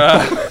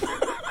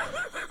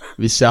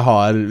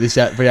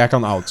 For jeg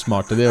kan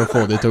outsmarte de og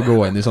få de til å gå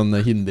inn i sånne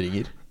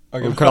hindringer.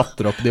 Og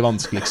klatre opp de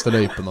vanskeligste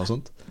løypene og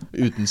sånt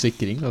uten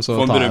sikring, og så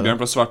få en brunbjørn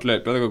på svart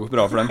løype, det går ikke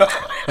bra for dem.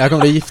 Jeg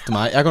kommer til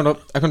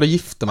å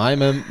gifte meg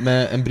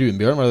med en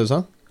brunbjørn, var det du sa?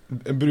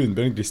 En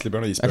brunbjørn,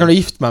 grizzlybjørn og isbjørn. Jeg kommer til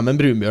å gifte meg med en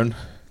brunbjørn.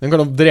 Den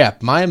kan å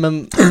drepe meg, men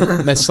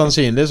mest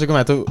sannsynlig så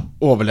kommer jeg til å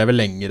overleve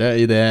lengre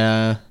i det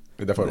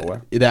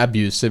forholdet. I det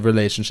abusive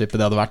relationshipet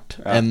det hadde vært,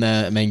 enn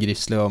med en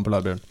grizzly og en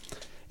polarbjørn.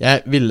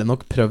 Jeg ville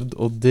nok prøvd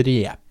å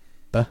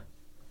drepe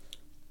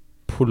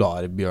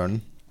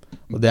polarbjørnen.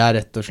 Og det er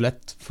rett og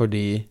slett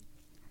fordi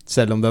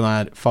selv om den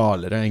er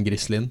farligere enn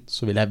grizzlyen,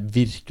 så vil jeg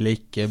virkelig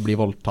ikke bli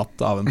voldtatt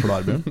av en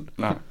polarbjørn.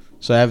 Nei.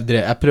 Så jeg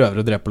prøver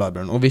å drepe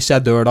polarbjørnen. Og hvis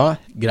jeg dør da,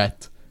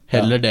 greit.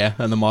 Heller det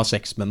enn å ha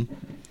sex med den.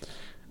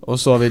 Og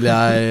så vil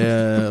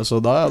jeg så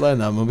da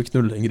ender jeg med å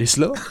knulle en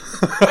grizzly da.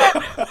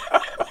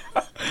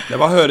 Det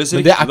bare høres riktig.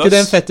 Men det er ikke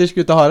det en fetisj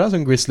gutta har da,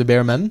 sånn grizzly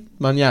bear men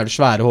med en jævlig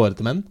svære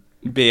hårete menn.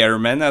 Bear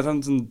men er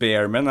sånn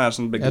bear men er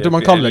sånn begrep. Jeg tror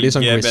man kaller de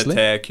sånn grizzly.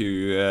 LGBTQ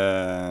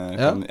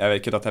jeg vet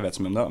ikke at jeg vet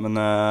så mye om det, men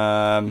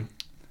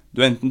du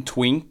er enten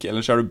twink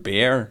eller så er du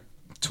bear.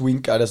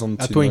 Twink er det sånn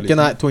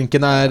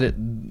twinken er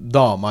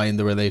dama in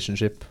the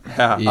relationship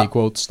i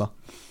quotes da.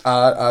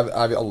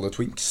 Er vi alle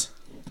twinks?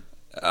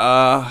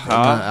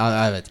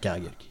 Jeg vet ikke,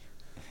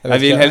 jeg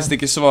vil helst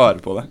ikke svare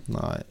på det.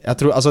 Nei, jeg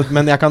tror, altså,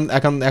 men jeg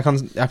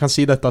kan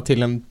si dette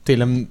til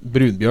en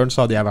brunbjørn,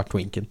 så hadde jeg vært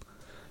twinken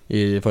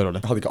i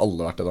forholdet. Hadde ikke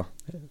alle vært det da?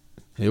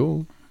 Jo,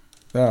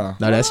 det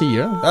er det jeg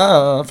sier da.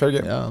 Ja, fair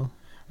game.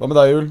 Hva med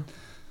deg, Jul?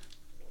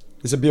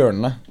 Disse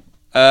bjørnene.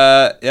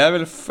 Jeg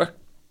vil fuck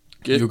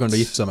it. Du kan da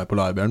gifte seg med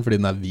polarbjørn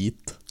fordi den er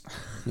hvit.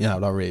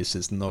 Jævla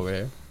racisten over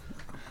here.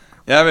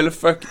 Jeg ville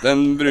fucket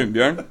en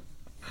brunbjørn,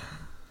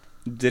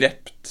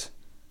 drept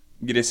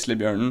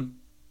grizzlybjørnen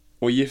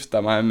og gifta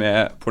meg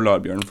med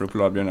polarbjørnen, for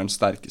polarbjørnen er den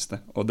sterkeste.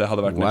 Og det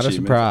hadde vært en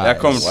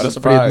achievement.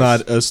 Fordi den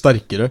er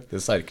sterkere.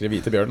 Den sterkere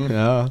hvite bjørnen.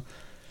 Ja.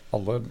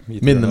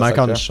 Minner meg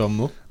kanskje om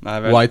noe. Nei,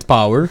 White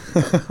power.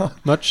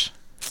 Much.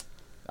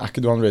 Er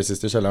ikke du han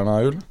racist i kjelleren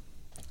her, Jul?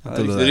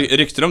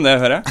 Rykter om det,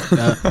 hører jeg.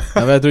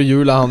 Jeg tror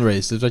Jul er han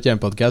racist fra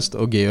Gjem-podcast,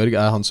 og Georg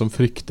er han som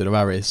frykter å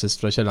være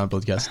racist fra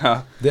Kjelleren-podcast.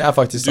 Det er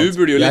faktisk sant. Du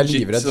burde jo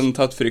legit sånn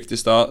tatt frykt i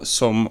stad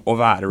som å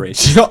være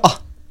racist.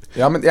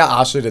 Ja, men jeg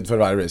er så redd for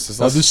å være racist.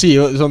 Ja, du sier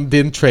jo sånn,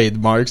 din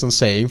trademark, sånn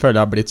saying, føler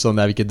jeg har blitt sånn,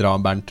 jeg vil ikke dra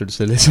en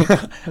Berntulse, liksom.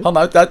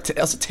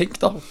 Altså, tenk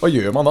da, hva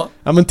gjør man da?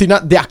 Ja, men det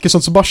er ikke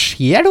sånt som bare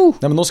skjer, jo.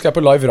 Nei, men nå skal jeg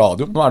på live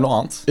radio, nå er det noe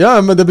annet. Ja,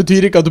 men det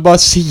betyr ikke at du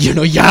bare sier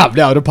noe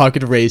jævlig out of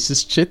pocket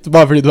racist shit,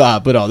 bare fordi du er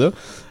på radio.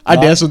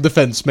 Er det sånn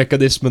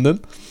defense-mekanismen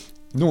din?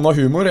 Noen av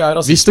humor er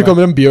rasisme. Hvis det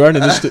kommer en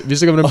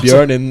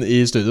bjørn inn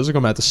i studio, så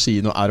kommer jeg til å si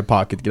noe out of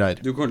pocket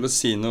greier. Du kommer til å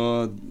si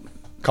noe...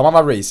 Kan man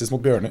være racist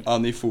mot bjørner?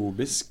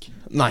 Anifobisk?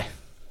 Nei.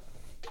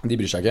 De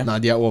bryr seg ikke. Nei,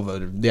 de er på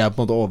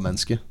en måte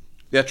overmenneske.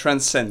 De er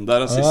transcenda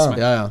rasisme.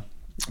 Ja.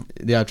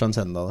 De er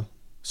transcenda det.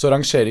 Så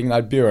rangeringen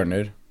er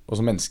bjørner og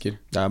så mennesker.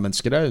 Ja,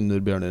 mennesker er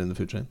under bjørner in the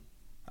food chain.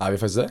 Er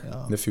vi faktisk det?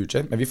 Ja. The food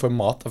chain? Men vi får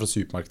mat fra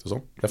supermarkedet og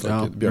sånn.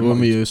 Hvor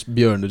mye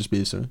bjørner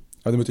spiser du?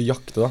 Ja, du må til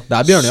jakte da. Det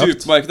er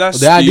bjørnejakt. Supermarkedet er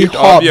styrt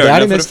av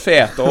bjørner for å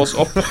fete oss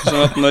opp,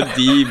 sånn at når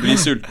de blir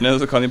sultne,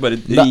 så kan de bare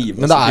drive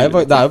oss. Men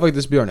det er jo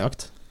faktisk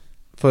bjørnejakt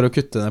for å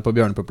kutte ned på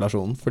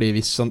bjørnepopulasjonen. Fordi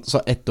hvis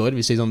ett år,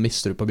 hvis vi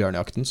mister på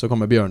bjørnejakten, så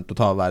kommer bjørnen til å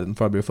ta av verden,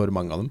 for det blir for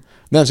mange av dem.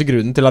 Den eneste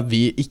grunnen til at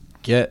vi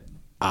ikke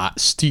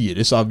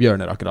styres av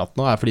bjørner akkurat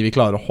nå, er fordi vi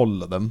klarer å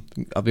holde dem.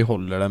 At vi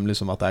holder dem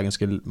liksom, at det er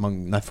ganske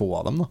få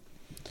av dem da.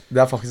 Det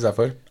er faktisk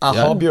derfor.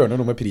 Har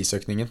bjørner noe med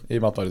prisøkningen i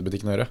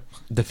matvarebutikken å gjøre?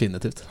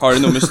 Definitivt. Har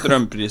de noe med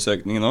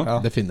strømprisøkningen nå? Ja.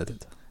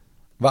 Definitivt.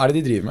 Hva er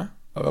det de driver med?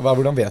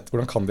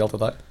 Hvordan kan de alt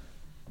dette her?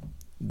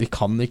 De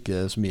kan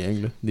ikke så mye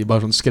egentlig. De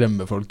bare sånn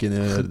skremmer folk inn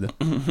i øret.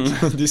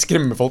 De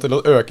skremmer folk til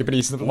å øke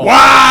prisene på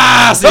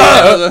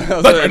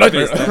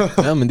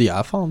Ja, men de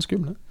er faen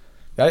skumle.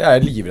 Jeg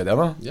er livredd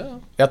igjen da.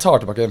 Jeg tar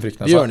tilbake den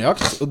frykten.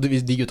 Bjørnejakt, og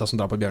de gutta som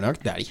drar på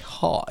bjørnejakt, det er de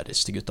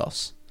hardeste gutta,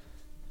 ass.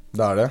 Det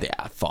er det. Det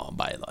er faen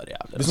beinar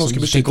jævlig. Hvis noen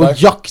skulle beskytte deg, tenk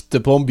å jakte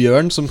på en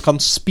bjørn som kan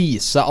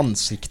spise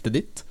ansiktet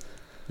ditt.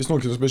 Hvis noen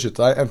kunne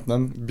beskytte deg, enten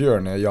en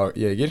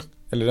bjørnejeger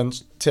eller en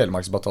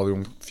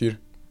telemarksbataljonfyr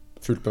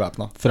fullt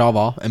bevæpnet. Fra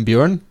hva? En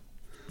bjørn?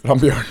 Fra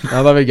en bjørn.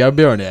 Ja, da velger jeg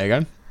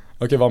bjørnejegeren.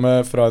 Ok, hva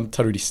med fra en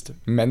terrorist?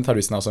 Men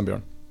terroristen er også en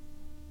bjørn.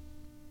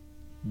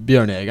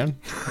 Bjørnejegeren.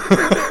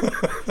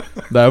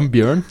 Det er jo en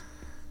bjørn.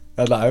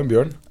 Ja, det er jo en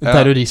bjørn. En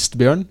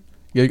terroristbjørn.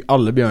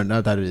 Alle bjørnene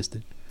er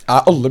terrorister.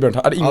 Er alle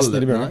bjørner? Er det ingen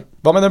snille bjørner?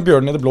 Hva med den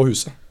bjørnen i det blå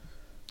huset?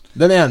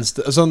 Den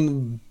eneste, sånn...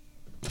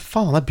 Hva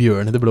faen er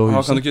bjørnen i det blå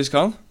huset? Kan du ikke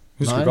huske han?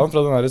 Husker du han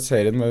fra den der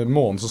serien med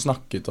månen som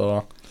snakket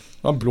og...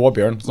 Det var en blå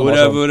bjørn.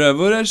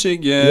 Hvor er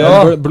skygge?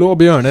 Ja, blå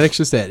bjørner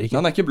eksisterer ikke.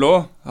 Han er ikke blå.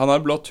 Han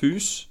har blått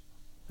hus.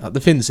 Ja,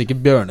 det finnes ikke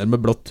bjørner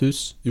med blått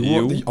hus.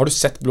 Jo. Har du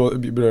sett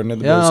bjørnen?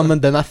 Ja, men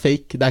den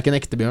fake. Det ikke en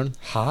ekte bjørn.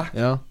 Hæ?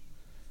 Ja.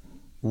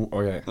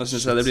 Okay. Nå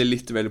synes jeg det blir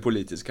litt veldig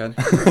politisk her.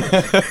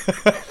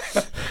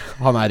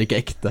 Han ikke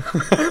ekte.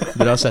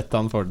 Dere har sett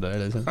han for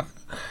dere, liksom.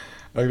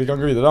 Okay, vi kan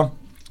gå videre da.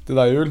 Til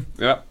deg, Jul.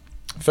 Ja.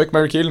 Fuck,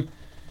 marry, kill.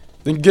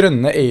 Den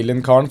grønne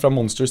alien-karen fra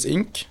Monsters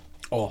Inc.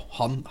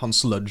 Han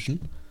sludgen.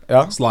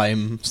 Ja.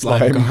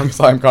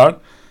 Slime-karen.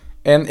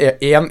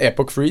 En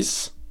epoch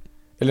freeze.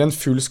 Eller en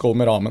full skål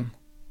med ramen.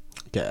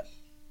 Ok.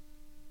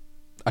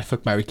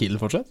 Fuck, marry, kill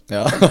fortsatt?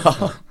 Ja.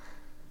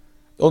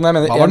 Hva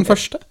var den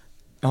første?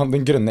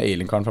 Den grønne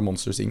alien-karen fra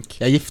Monsters Inc.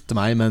 Jeg gifter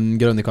meg med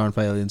den grønne karen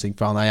fra Aliens Inc.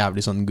 For han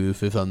jævlig sånn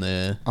goofy,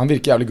 funny. Han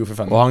virker jævlig goofy,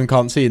 funny. Og han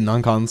kan, siden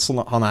han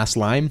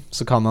slime,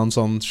 så kan han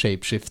sånn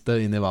shapeshifte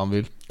inn i hva han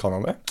vil. Kan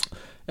han det?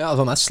 Ja,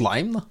 altså han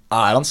slime da.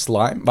 Han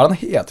slime? Hva han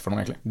heter for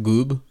noe egentlig?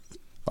 Goob.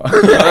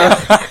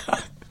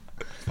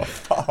 Hva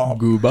faen?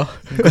 Gooba.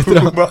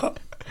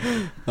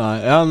 Nei,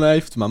 ja, når jeg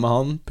gifter meg med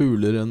han,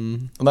 puler en...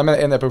 Nei, men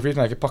en epoch freeze,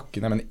 men jeg ikke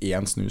pakken, jeg mener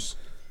en snus.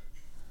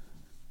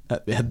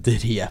 Jeg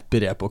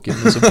dreper epoken,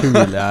 og så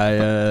puler jeg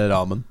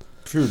ramen.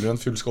 Puler en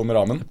full skål med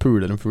ramen?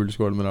 Puler en full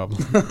skål med ramen.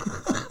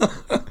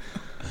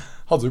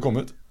 Hadde du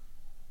kommet?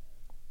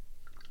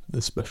 Det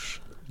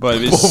spørs.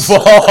 Bare hvis...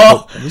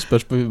 Det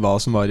spørs på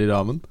hva som var i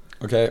ramen.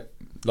 Ok,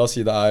 la oss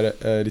si det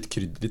litt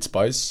krydder, litt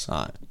spice.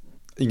 Nei.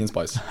 Ingen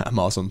spice. Jeg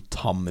må ha sånn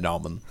tam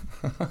ramen.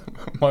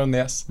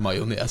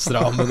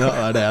 Majonesramen,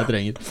 ja, det det jeg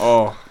trenger.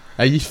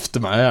 Jeg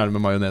gifter meg gjerne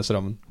med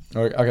majonesramen.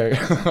 Ok,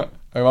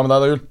 hva med deg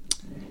da, Jul?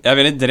 Jeg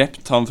ville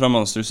drept han fra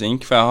Monsters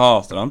Inc. For jeg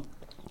hater han.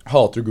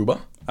 Hater du Gooba?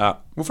 Ja.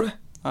 Hvorfor det?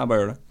 Jeg bare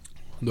gjør det.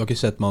 Du har ikke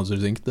sett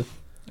Monsters Inc. du?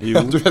 Jo.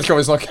 Du vet ikke hva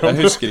vi snakker om.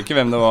 Jeg husker ikke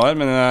hvem det var,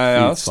 men jeg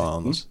har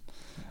sett den.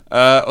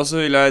 Og så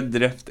ville jeg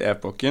drept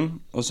epoken.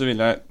 Og så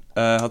ville jeg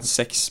hatt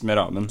sex med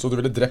ramen. Så du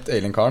ville drept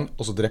alien-karen,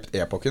 og så drept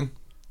epoken?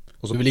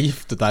 Du ville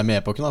giftet deg med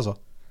epoken, altså?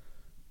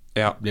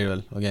 Ja. Blir det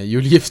vel? Ok,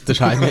 Jul gifter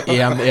seg med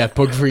en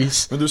epoch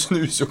freeze. Men du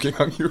snuser jo ikke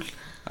engang, Jul.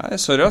 Nei,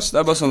 sorry ass,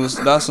 det bare sånn det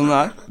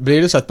er.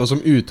 Blir det sett på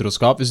som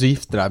utroskap hvis du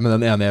gifter deg med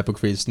den ene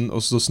epoch freezen, og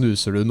så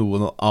snuser du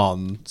noen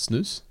annen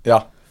snus?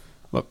 Ja.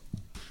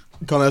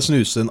 Kan jeg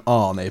snuse en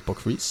annen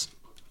epoch freeze?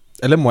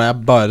 Eller må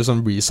jeg bare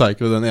sånn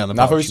recycle den ene?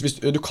 Nei, for hvis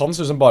du kan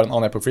snuse bare en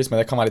annen epoch freeze, men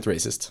det kan være litt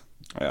racist.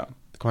 Ja.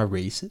 Det kan være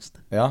racist?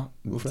 Ja.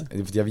 Hvorfor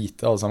det? De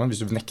hvite alle sammen.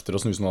 Hvis du nekter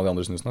å snuse noen av de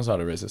andre snusene, så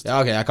det racist.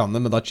 Ja, ok, jeg kan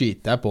det, men da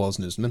cheater jeg på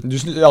snusen min. Du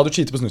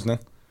cheater på snusen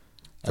din.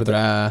 Jeg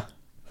tror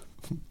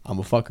I'm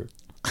a fucker.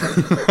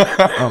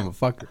 I'm a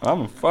fucker.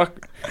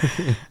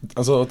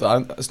 Altså, det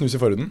en snus i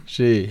forhuden.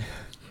 1000.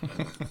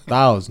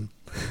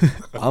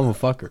 I'm a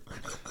fucker.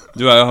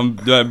 Du jo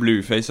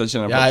blueface, jeg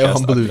kjenner jeg jo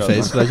han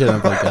blueface, for jeg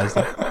kjenner podcast.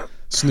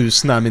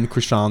 Snusen min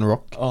Christian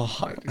Rock.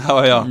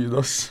 Herregud,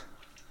 ass.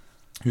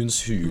 Hun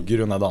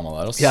suger, hun dama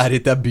der, ass. Jeg i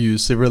et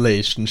abusive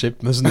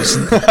relationship med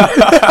snusen.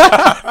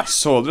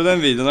 Så du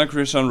den videoen av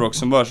Christian Rock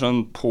som bare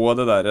sånn på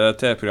det der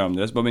TV-programmet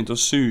deres bare begynte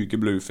å suge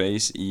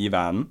blueface i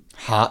vanen?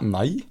 Hæ?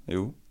 Nei?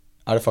 Jo.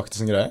 Det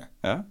faktisk en greie?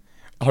 Ja.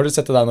 Har du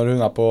sett det der når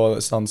hun på hva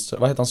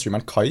heter han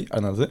streameren? Kai? Det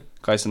den heter?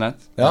 Kai Sinet.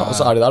 Ja, og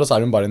så de der, og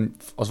så hun bare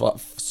og så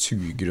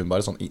suger hun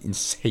bare sånn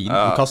insane.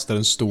 Hun kaster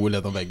en stol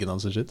gjennom veggen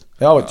hans og shit.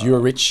 Ja,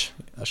 you're rich.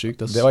 Det sykt,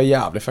 ass. Det var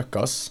jævlig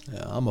fucka, ass.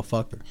 Ja, I'm a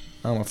fucker.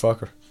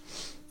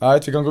 Nei,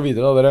 vi kan gå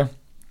videre da, dere.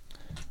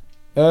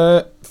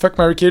 Fuck,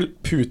 marry, kill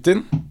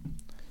Putin.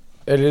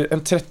 Eller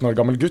en 13 år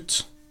gammel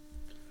gutt.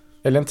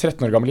 Eller en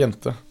 13 år gammel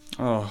jente.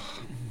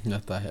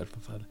 Dette helt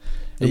forferdelig.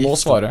 Du må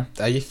svare.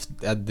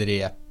 Jeg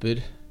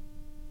dreper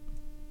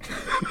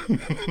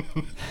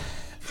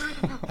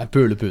Jeg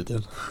puler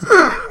Putin.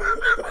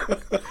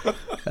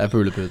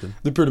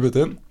 Du puler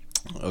Putin?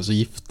 Og så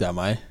gifter jeg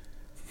meg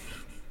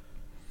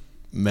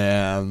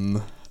med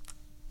en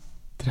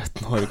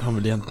 13 år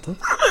gammel jente.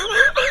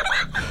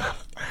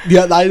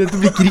 Ja, nei, dette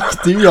blir ikke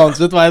riktig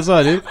uansett hva jeg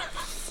svarer.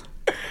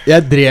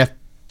 Jeg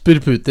dreper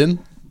Putin.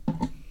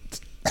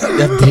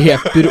 Jeg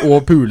dreper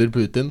og puler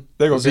Putin.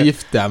 Og så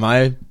gifter jeg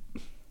meg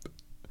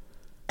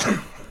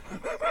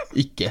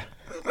ikke.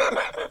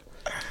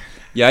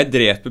 Jeg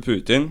dreper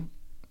Putin,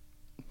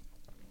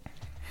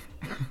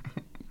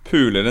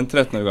 puler en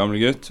 13 år gammel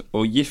gutt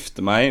og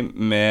gifter meg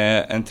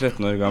med en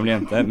 13 år gammel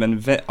jente, men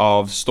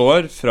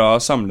avstår fra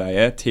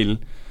samleie til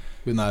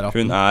hun er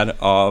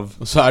av.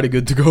 Og så det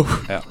good to go.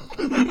 Ja.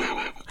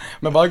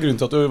 Men hva grunnen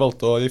til at du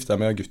valgte å gifte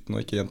deg med gutten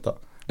og ikke jenta?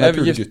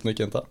 Pule gutten og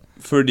ikke jenta?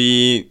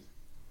 Fordi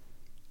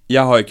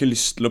jeg har ikke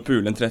lyst til å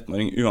pule en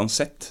 13-åring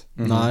uansett.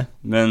 Nei.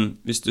 Men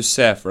hvis du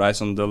ser for deg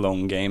sånn the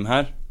long game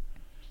her,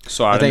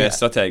 så det mer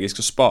strategisk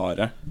å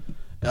spare.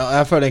 Ja,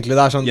 jeg føler egentlig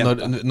det sånn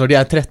når de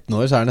 13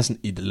 år, så det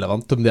nesten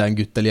irrelevant om de en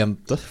gutt eller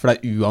jente. For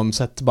det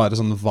uansett bare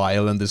sånn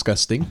vile and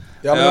disgusting.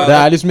 Ja, det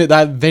liksom,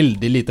 det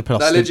veldig lite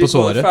plaster på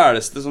såret. Det litt det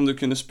fæleste som du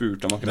kunne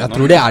spurt om akkurat nå. Jeg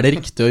tror det det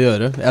riktige å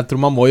gjøre. Jeg tror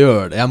man må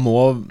gjøre det. Jeg må,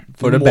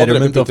 for the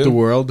betterment of the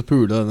world,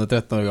 pule denne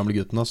 13 år gamle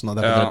gutten, sånn at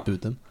jeg får drept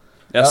Putin.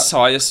 Jeg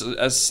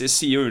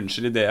sier jo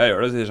unnskyld i det jeg gjør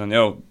det. Jeg sier sånn,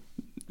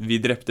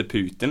 vi drepte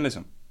Putin,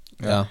 liksom.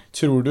 Ja.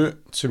 Tror du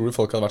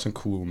folk hadde vært sånn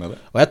cool med det?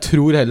 Og jeg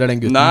tror heller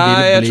den gutten Nei, vil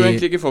bli... jeg tror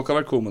egentlig ikke folk hadde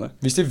vært cool med det.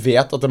 Hvis de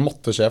vet at det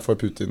måtte skje for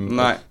Putin.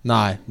 Nei,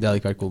 de hadde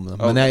ikke vært cool med det.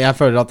 Men jeg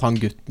føler at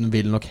han gutten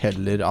vil nok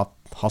heller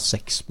ha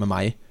sex med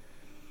meg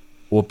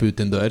og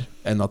Putin dør,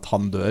 enn at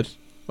han dør,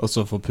 og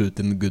så får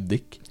Putin good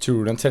dick.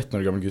 Tror du en 13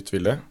 år gammel gutt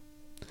vil det?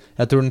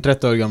 Jeg tror den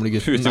 13 år gamle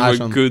gutten Putin er får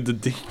sånn... good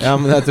dick. Ja,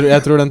 men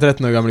jeg tror den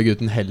 13 år gamle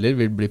gutten heller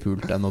vil bli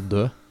pult enn å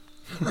dø.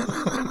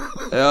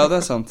 Ja,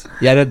 det er sant.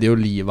 Jeg redder jo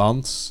livet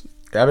hans.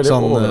 Jeg er veldig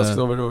sånn, overrasket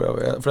over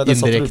for jeg satt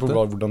indirekte på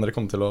hvordan dere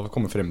kom til å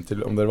komme frem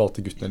til om dere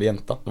valgte gutten eller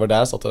jenta. Det var det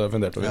jeg satt og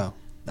funderte over. Ja.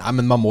 Nei,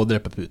 men man må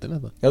drepe Putin,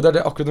 vet du. Ja, det er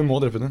det, akkurat du må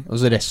drepe Putin. Og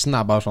så resten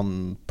er bare sånn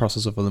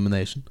process of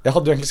elimination. Jeg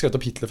hadde jo egentlig skrevet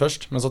opp Hitler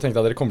først, men så tenkte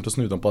jeg at dere kommer til å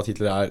snu dem på at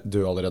Hitler er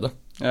død allerede.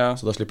 Ja.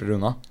 Så da slipper dere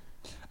unna.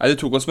 Nei, du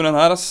tok oss med den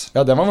her, ass.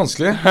 Ja, den var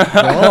vanskelig.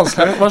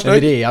 Det var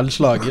En real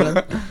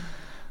slager.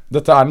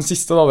 Dette er den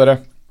siste da, dere.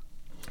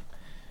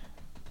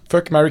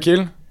 Fuck, marry,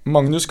 kill.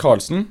 Magnus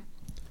Carlsen.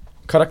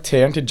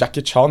 Karakteren til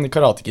Jackie Chan i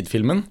Karate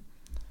Kid-filmen.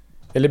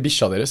 Eller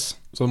bikkja deres.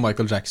 Så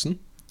Michael Jackson.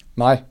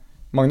 Nei,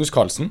 Magnus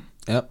Carlsen.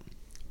 Ja.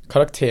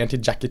 Karakteren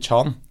til Jackie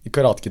Chan i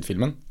Karate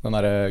Kid-filmen. Den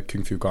der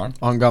kung fu-karen.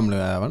 Og han gamle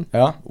jævelen.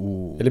 Ja,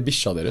 eller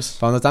bikkja deres.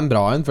 Faen, dette er en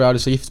bra en, for jeg har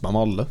lyst til å gifte meg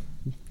med alle.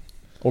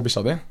 Og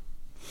bikkja di.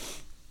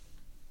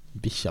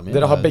 Bikkja mi.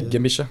 Dere har begge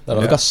en bikkje. Jeg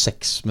vil ikke ha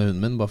sex med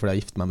hunden min, bare fordi jeg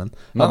har giftet meg med den.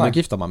 Jeg hadde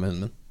nok giftet meg med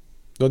hunden min.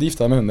 Du hadde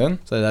giftet deg med hunden din?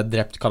 Så jeg har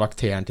drept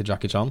karakteren til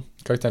Jackie Chan.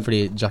 Fordi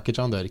Jackie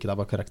Chan dør ikke, det er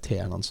bare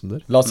karakteren hans som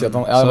dør. La oss si at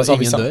han, så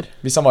ingen dør.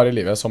 Hvis han var i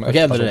livet som Ok,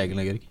 endrer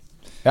reglene, Gørg.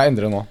 Jeg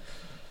endrer det nå.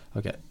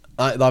 Ok,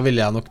 nei, da ville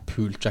jeg nok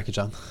pult Jackie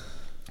Chan.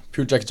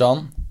 Pult Jackie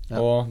Chan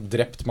og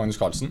drept Magnus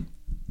Carlsen.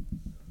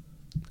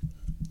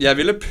 Jeg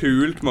ville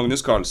pult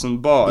Magnus Carlsen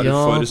bare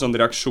for sånn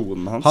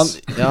reaksjonen hans.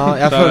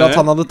 Jeg føler at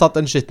han hadde tatt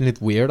den shitten litt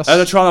weird, ass.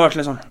 Jeg tror han hadde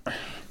vært litt sånn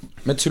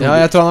jeg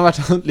tror han hadde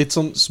vært litt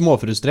sånn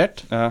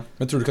småfrustrert.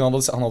 Men tror du ikke han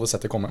hadde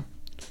sett det komme?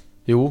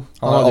 Jo,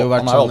 han hadde jo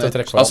vært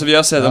sånn Altså vi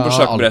har sett den på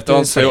sjakkbrettet,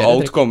 og han ser jo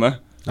alt komme.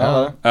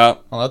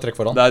 Han har trekk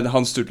foran. Det er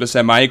hans tur til å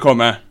se meg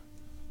komme.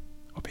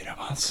 Og blir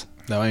av hans.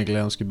 Det var egentlig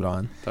ganske bra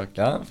en.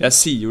 Takk. Jeg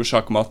sier jo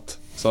sjakkmatt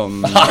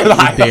sånn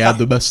det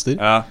du bøster.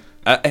 Ja,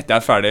 etter jeg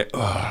er ferdig.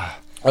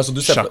 Altså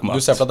du ser på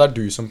at det er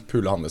du som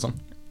puler han liksom.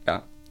 Ja.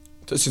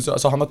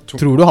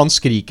 Tror du han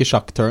skriker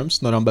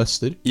sjakk-terms når han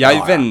bøster?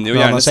 Jeg vender jo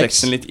gjerne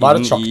sexen litt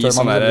inn i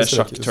sånne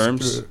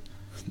sjakk-terms.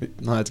 Nei,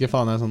 jeg vet ikke,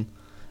 faen,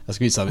 jeg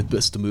skal vise deg mitt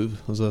beste move.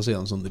 Og så sier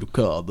han sånn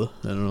rokade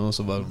eller noe,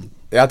 så bare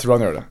Jeg tror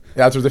han gjør det.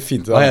 Jeg tror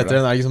definitivt Hva heter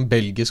den? Er det ikke sånn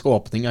belgisk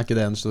åpning? Er ikke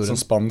det en stor sånn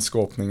spansk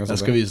åpning og sånt?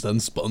 Jeg skal vise deg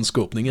en spansk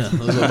åpning, jeg.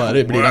 Og så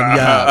bare blir han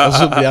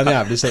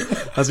jævlig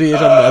Han sier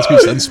sånn, jeg skal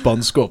vise deg en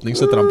spansk åpning.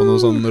 Setter han på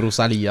noe sånn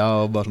Rosalia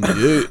og bare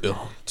sånn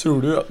Tror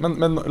du,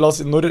 men la oss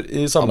si, når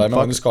i samleie med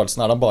Magnus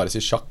Carlsen er det han bare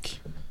sier sjakk?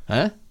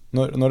 Hæ?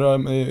 Når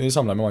i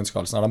samleie med Magnus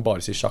Carlsen er det han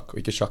bare sier sjakk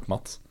og ikke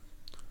sjakkmatt?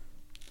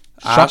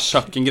 Er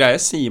sjakk en greie?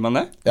 Sier man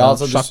det? Ja,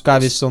 altså, sjakk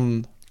er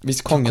hvis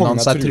kongen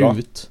hans er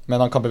truet, men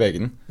han kan bevege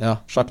den. Ja,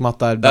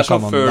 sjakkmatt er det er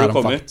sånn før du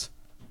kommer.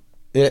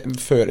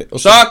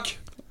 Sjakk!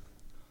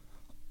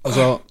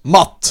 Altså,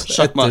 matt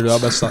etter du har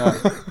besta.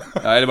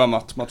 Ja, eller bare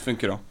matt. Matt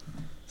funker også.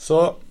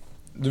 Så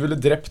du ville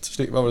drept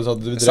hva var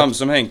det du sa? Samme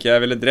som Henke, jeg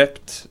ville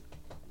drept.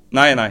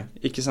 Nei,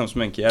 ikke samme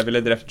som Henke. Jeg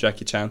ville drept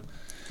Jackie Chan.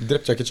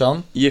 Drept Jackie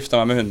Chan? Gifta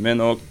meg med hunden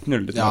min og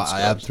knullet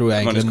jeg tror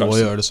jeg egentlig må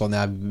gjøre det sånn.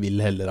 Jeg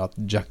vil heller at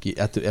Jackie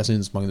Jeg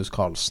synes Magnus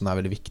Carlsen er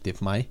veldig viktig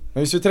for meg.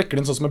 Men hvis vi trekker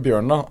det inn sånn som med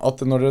Bjørn da, at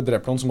når dere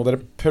dreper noen, så må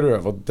dere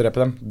prøve å drepe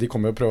dem. De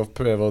kommer jo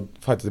prøve å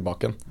fighte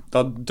tilbake igjen.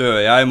 Da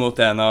dør jeg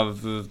mot en av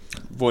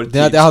vår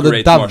tids jeg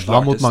hadde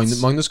dabla mot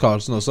Magnus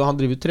Carlsen også.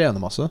 Han driver jo trener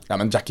masse. Ja,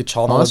 men Jackie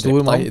Chan han er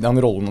stor mann i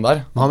den rollen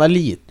der. Men han er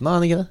liten, er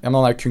han ikke det? Ja, men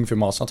han er jo kung fu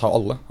master. Han tar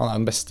alle. Han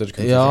er den beste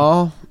kung fu. Ja.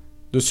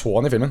 Du så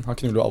han i filmen. Han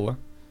knuller jo alle.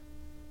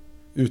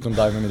 Utenom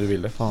deg, men du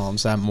vil det. Faen,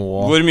 så jeg må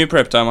Hvor mye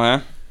prep time har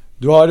jeg?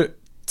 Du har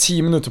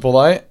 10 minutter på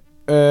deg,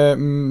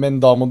 men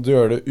da må du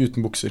gjøre det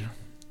uten bukser.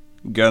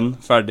 Gun,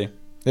 ferdig.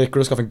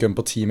 Rekker du å skaffe en gun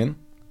på 10 min?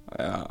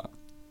 Ja.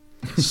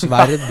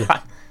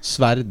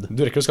 Sverd.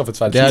 Du rekker å skaffe et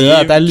sverd. Det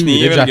er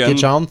lurer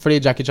Jackie Chan. Fordi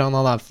Jackie Chan,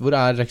 hvor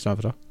er Jackie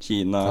Chan fra?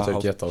 Kina. Ja,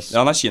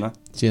 han er Kina.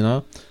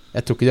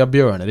 Jeg tror ikke de har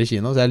bjørner i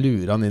Kina, så jeg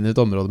lurer han inn i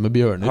et område med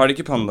bjørner. Har de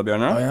ikke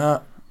pandabjørner? Ja.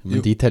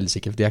 Men de telles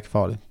ikke, for de er ikke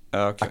farlige.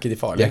 Ja, okay. Er ikke de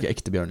farlige? De er ikke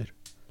ekte bjørner.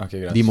 Okay,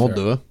 greit, de må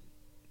dø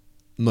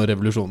når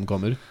revolusjonen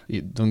kommer.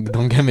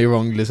 Don't get me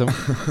wrong, liksom.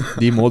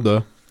 De må dø,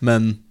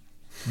 men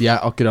de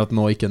er akkurat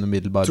nå ikke en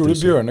umiddelbar. Tror du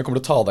bjørnene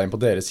kommer til å ta deg inn på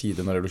deres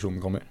side når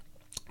revolusjonen kommer?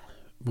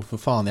 Hvorfor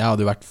faen? Jeg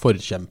hadde jo vært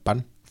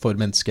forkjemperen for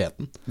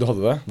menneskeheten. Du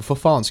hadde det? Hvorfor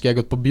faen skulle jeg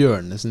gått på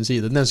bjørnenes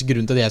side? Den eneste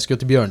grunnen til at jeg skulle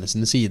gå til bjørnenes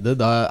side,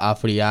 da er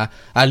fordi jeg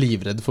er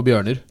livredd for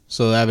bjørner.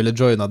 Så jeg ville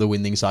joina the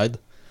winning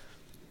side.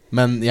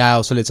 Men jeg er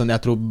også litt sånn,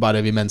 jeg tror bare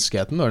vi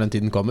menneskeheten, når den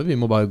tiden kommer, vi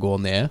må bare gå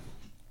ned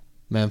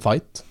med en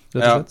fight,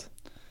 rett og slett.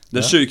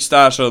 Det sykeste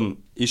er sånn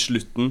i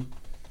slutten,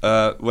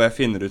 hvor jeg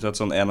finner ut at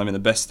sånn en av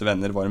mine beste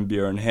venner var en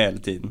bjørn hele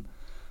tiden,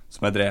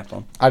 som jeg drepte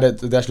han.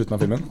 Det er slutten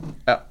av filmen?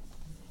 Ja.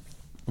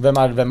 Hvem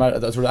er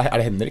jeg tror er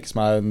det Henrik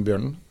som er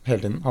bjørnen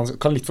hele tiden? Han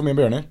kan litt for mye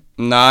bjørner.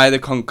 Nei,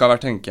 det kan ikke ha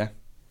vært Henke.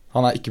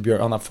 Han er ikke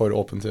bjørn, han er for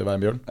åpen til å være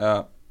en bjørn. Ja.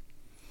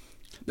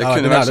 Det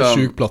kunne vært sånn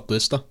sjuk plot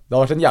twist da. Det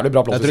har vært en jævlig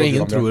bra plot twist. Jeg tror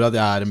ingen tror at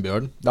jeg er en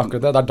bjørn. Det er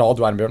akkurat det, det er da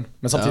du er en bjørn.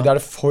 Men samtidig er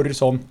det for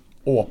sånn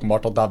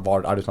åpenbart at er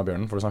du som er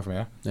bjørnen, for du snakker for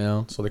mye. Ja.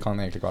 Så det kan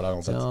egentlig ikke være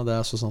deg uansett. Ja, det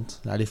er så sant.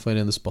 Jeg er litt for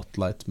in the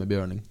spotlight med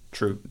bjørning.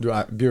 True.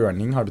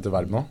 Bjørning, har du til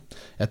verb nå?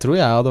 Jeg tror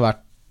jeg hadde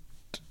vært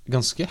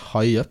ganske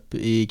high up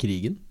i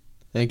krigen,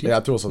 egentlig.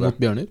 Jeg tror også det.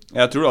 Mot bjørner.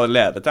 Jeg tror du hadde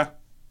ledet det.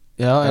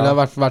 Ja, eller jeg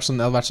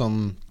hadde vært sånn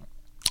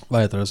hva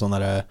heter det, sånn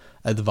der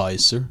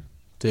advisor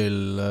til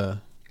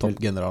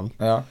toppgeneralen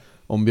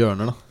om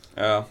bjørner da.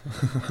 Ja.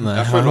 Nei,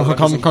 han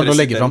kan ikke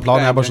legge frem plan.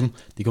 Jeg er bare sånn,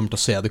 de kommer til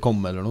å se det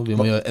komme eller noe. Vi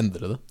må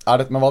endre det.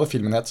 Men hva hadde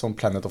filmen het? Sånn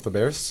Planet of the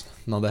Bears?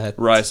 Nei, det het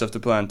Rise of the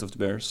Planet of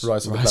the Bears.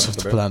 Rise of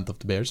the Planet of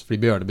the Bears.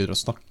 Fordi bjørner begynner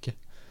å snakke.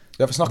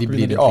 Ja, for snakker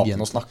de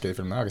apene og snakker i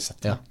filmene. Jeg har ikke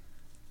sett det.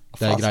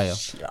 Det er greia.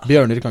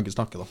 Bjørner kan ikke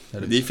snakke da.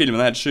 De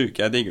filmene er helt syke,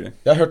 jeg digger de.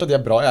 Jeg har hørt at de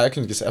er bra, jeg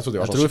kunne ikke se. Jeg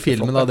tror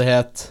filmen hadde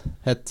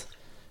het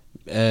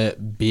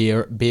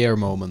Bear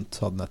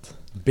Moment hadde den het.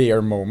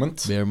 Bear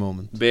Moment?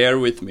 Bear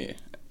with me.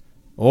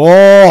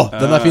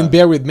 Den er fin,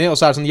 Bear with me. Og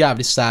så er det sånn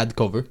jævlig sad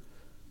cover.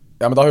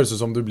 Ja, men da høres det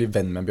ut som du blir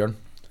venn med en bjørn.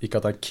 Ikke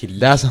at det er krig.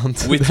 Det er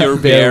sant. With your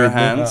bare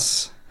hands.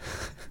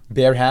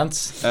 Bare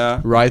hands.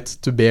 Right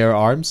to bare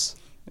arms.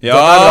 Ja,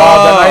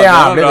 den er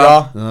jævlig bra.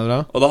 Den er bra.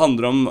 Og det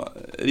handler om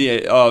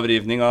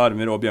avrivning av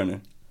armer og bjørner.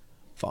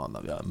 Faen,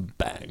 vi har en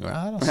banger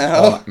her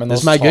altså. Det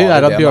som er gøy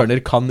er at bjørner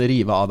kan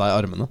rive av deg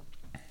armene.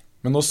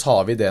 Men nå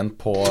sa vi den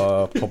på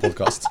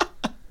podcast.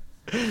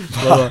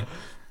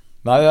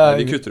 Nei,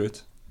 vi kutter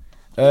ut.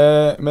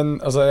 Men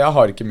altså, jeg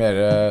har ikke mer.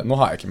 Nå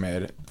har jeg ikke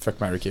mer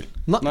Fuck, Marry, Kill.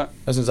 Nei.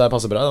 Jeg synes det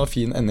passer bra. Det var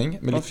fin ending.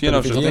 Jeg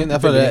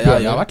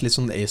har vært litt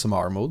sånn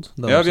ASMR-mode.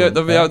 Ja, vi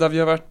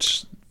har vært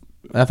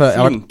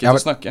flinke til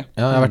å snakke.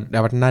 Ja, jeg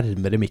har vært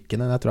nærmere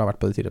mikken enn jeg tror jeg har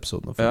vært på de tidligere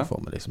episodene, for å få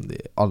med liksom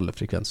alle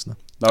frekvensene.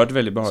 Det har vært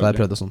veldig behagelig. Så jeg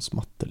prøvde å sånn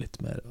smatte litt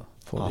mer og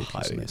få litt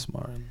sånn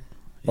ASMR.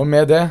 Og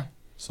med det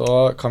så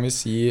kan vi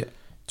si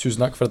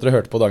tusen takk for at dere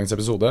hørte på dagens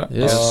episode.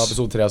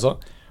 Episode 3 altså.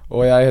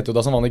 Og jeg heter jo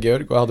da som vanlig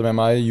Georg, og jeg hadde med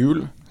meg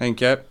Jul.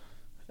 Henke.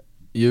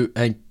 Så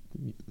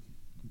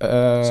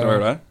hva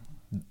gjør du her?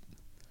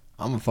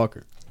 I'm a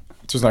fucker.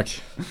 Tusen takk.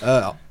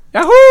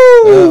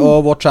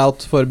 Og watch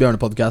out for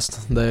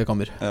Bjørnepodcast. Det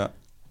kommer.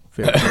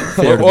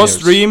 Og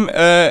stream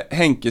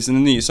Henke sine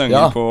nye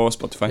sanger på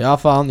Spotify. Ja,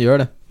 faen,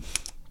 gjør det.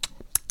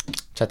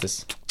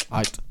 Chattes.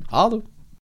 Ha det.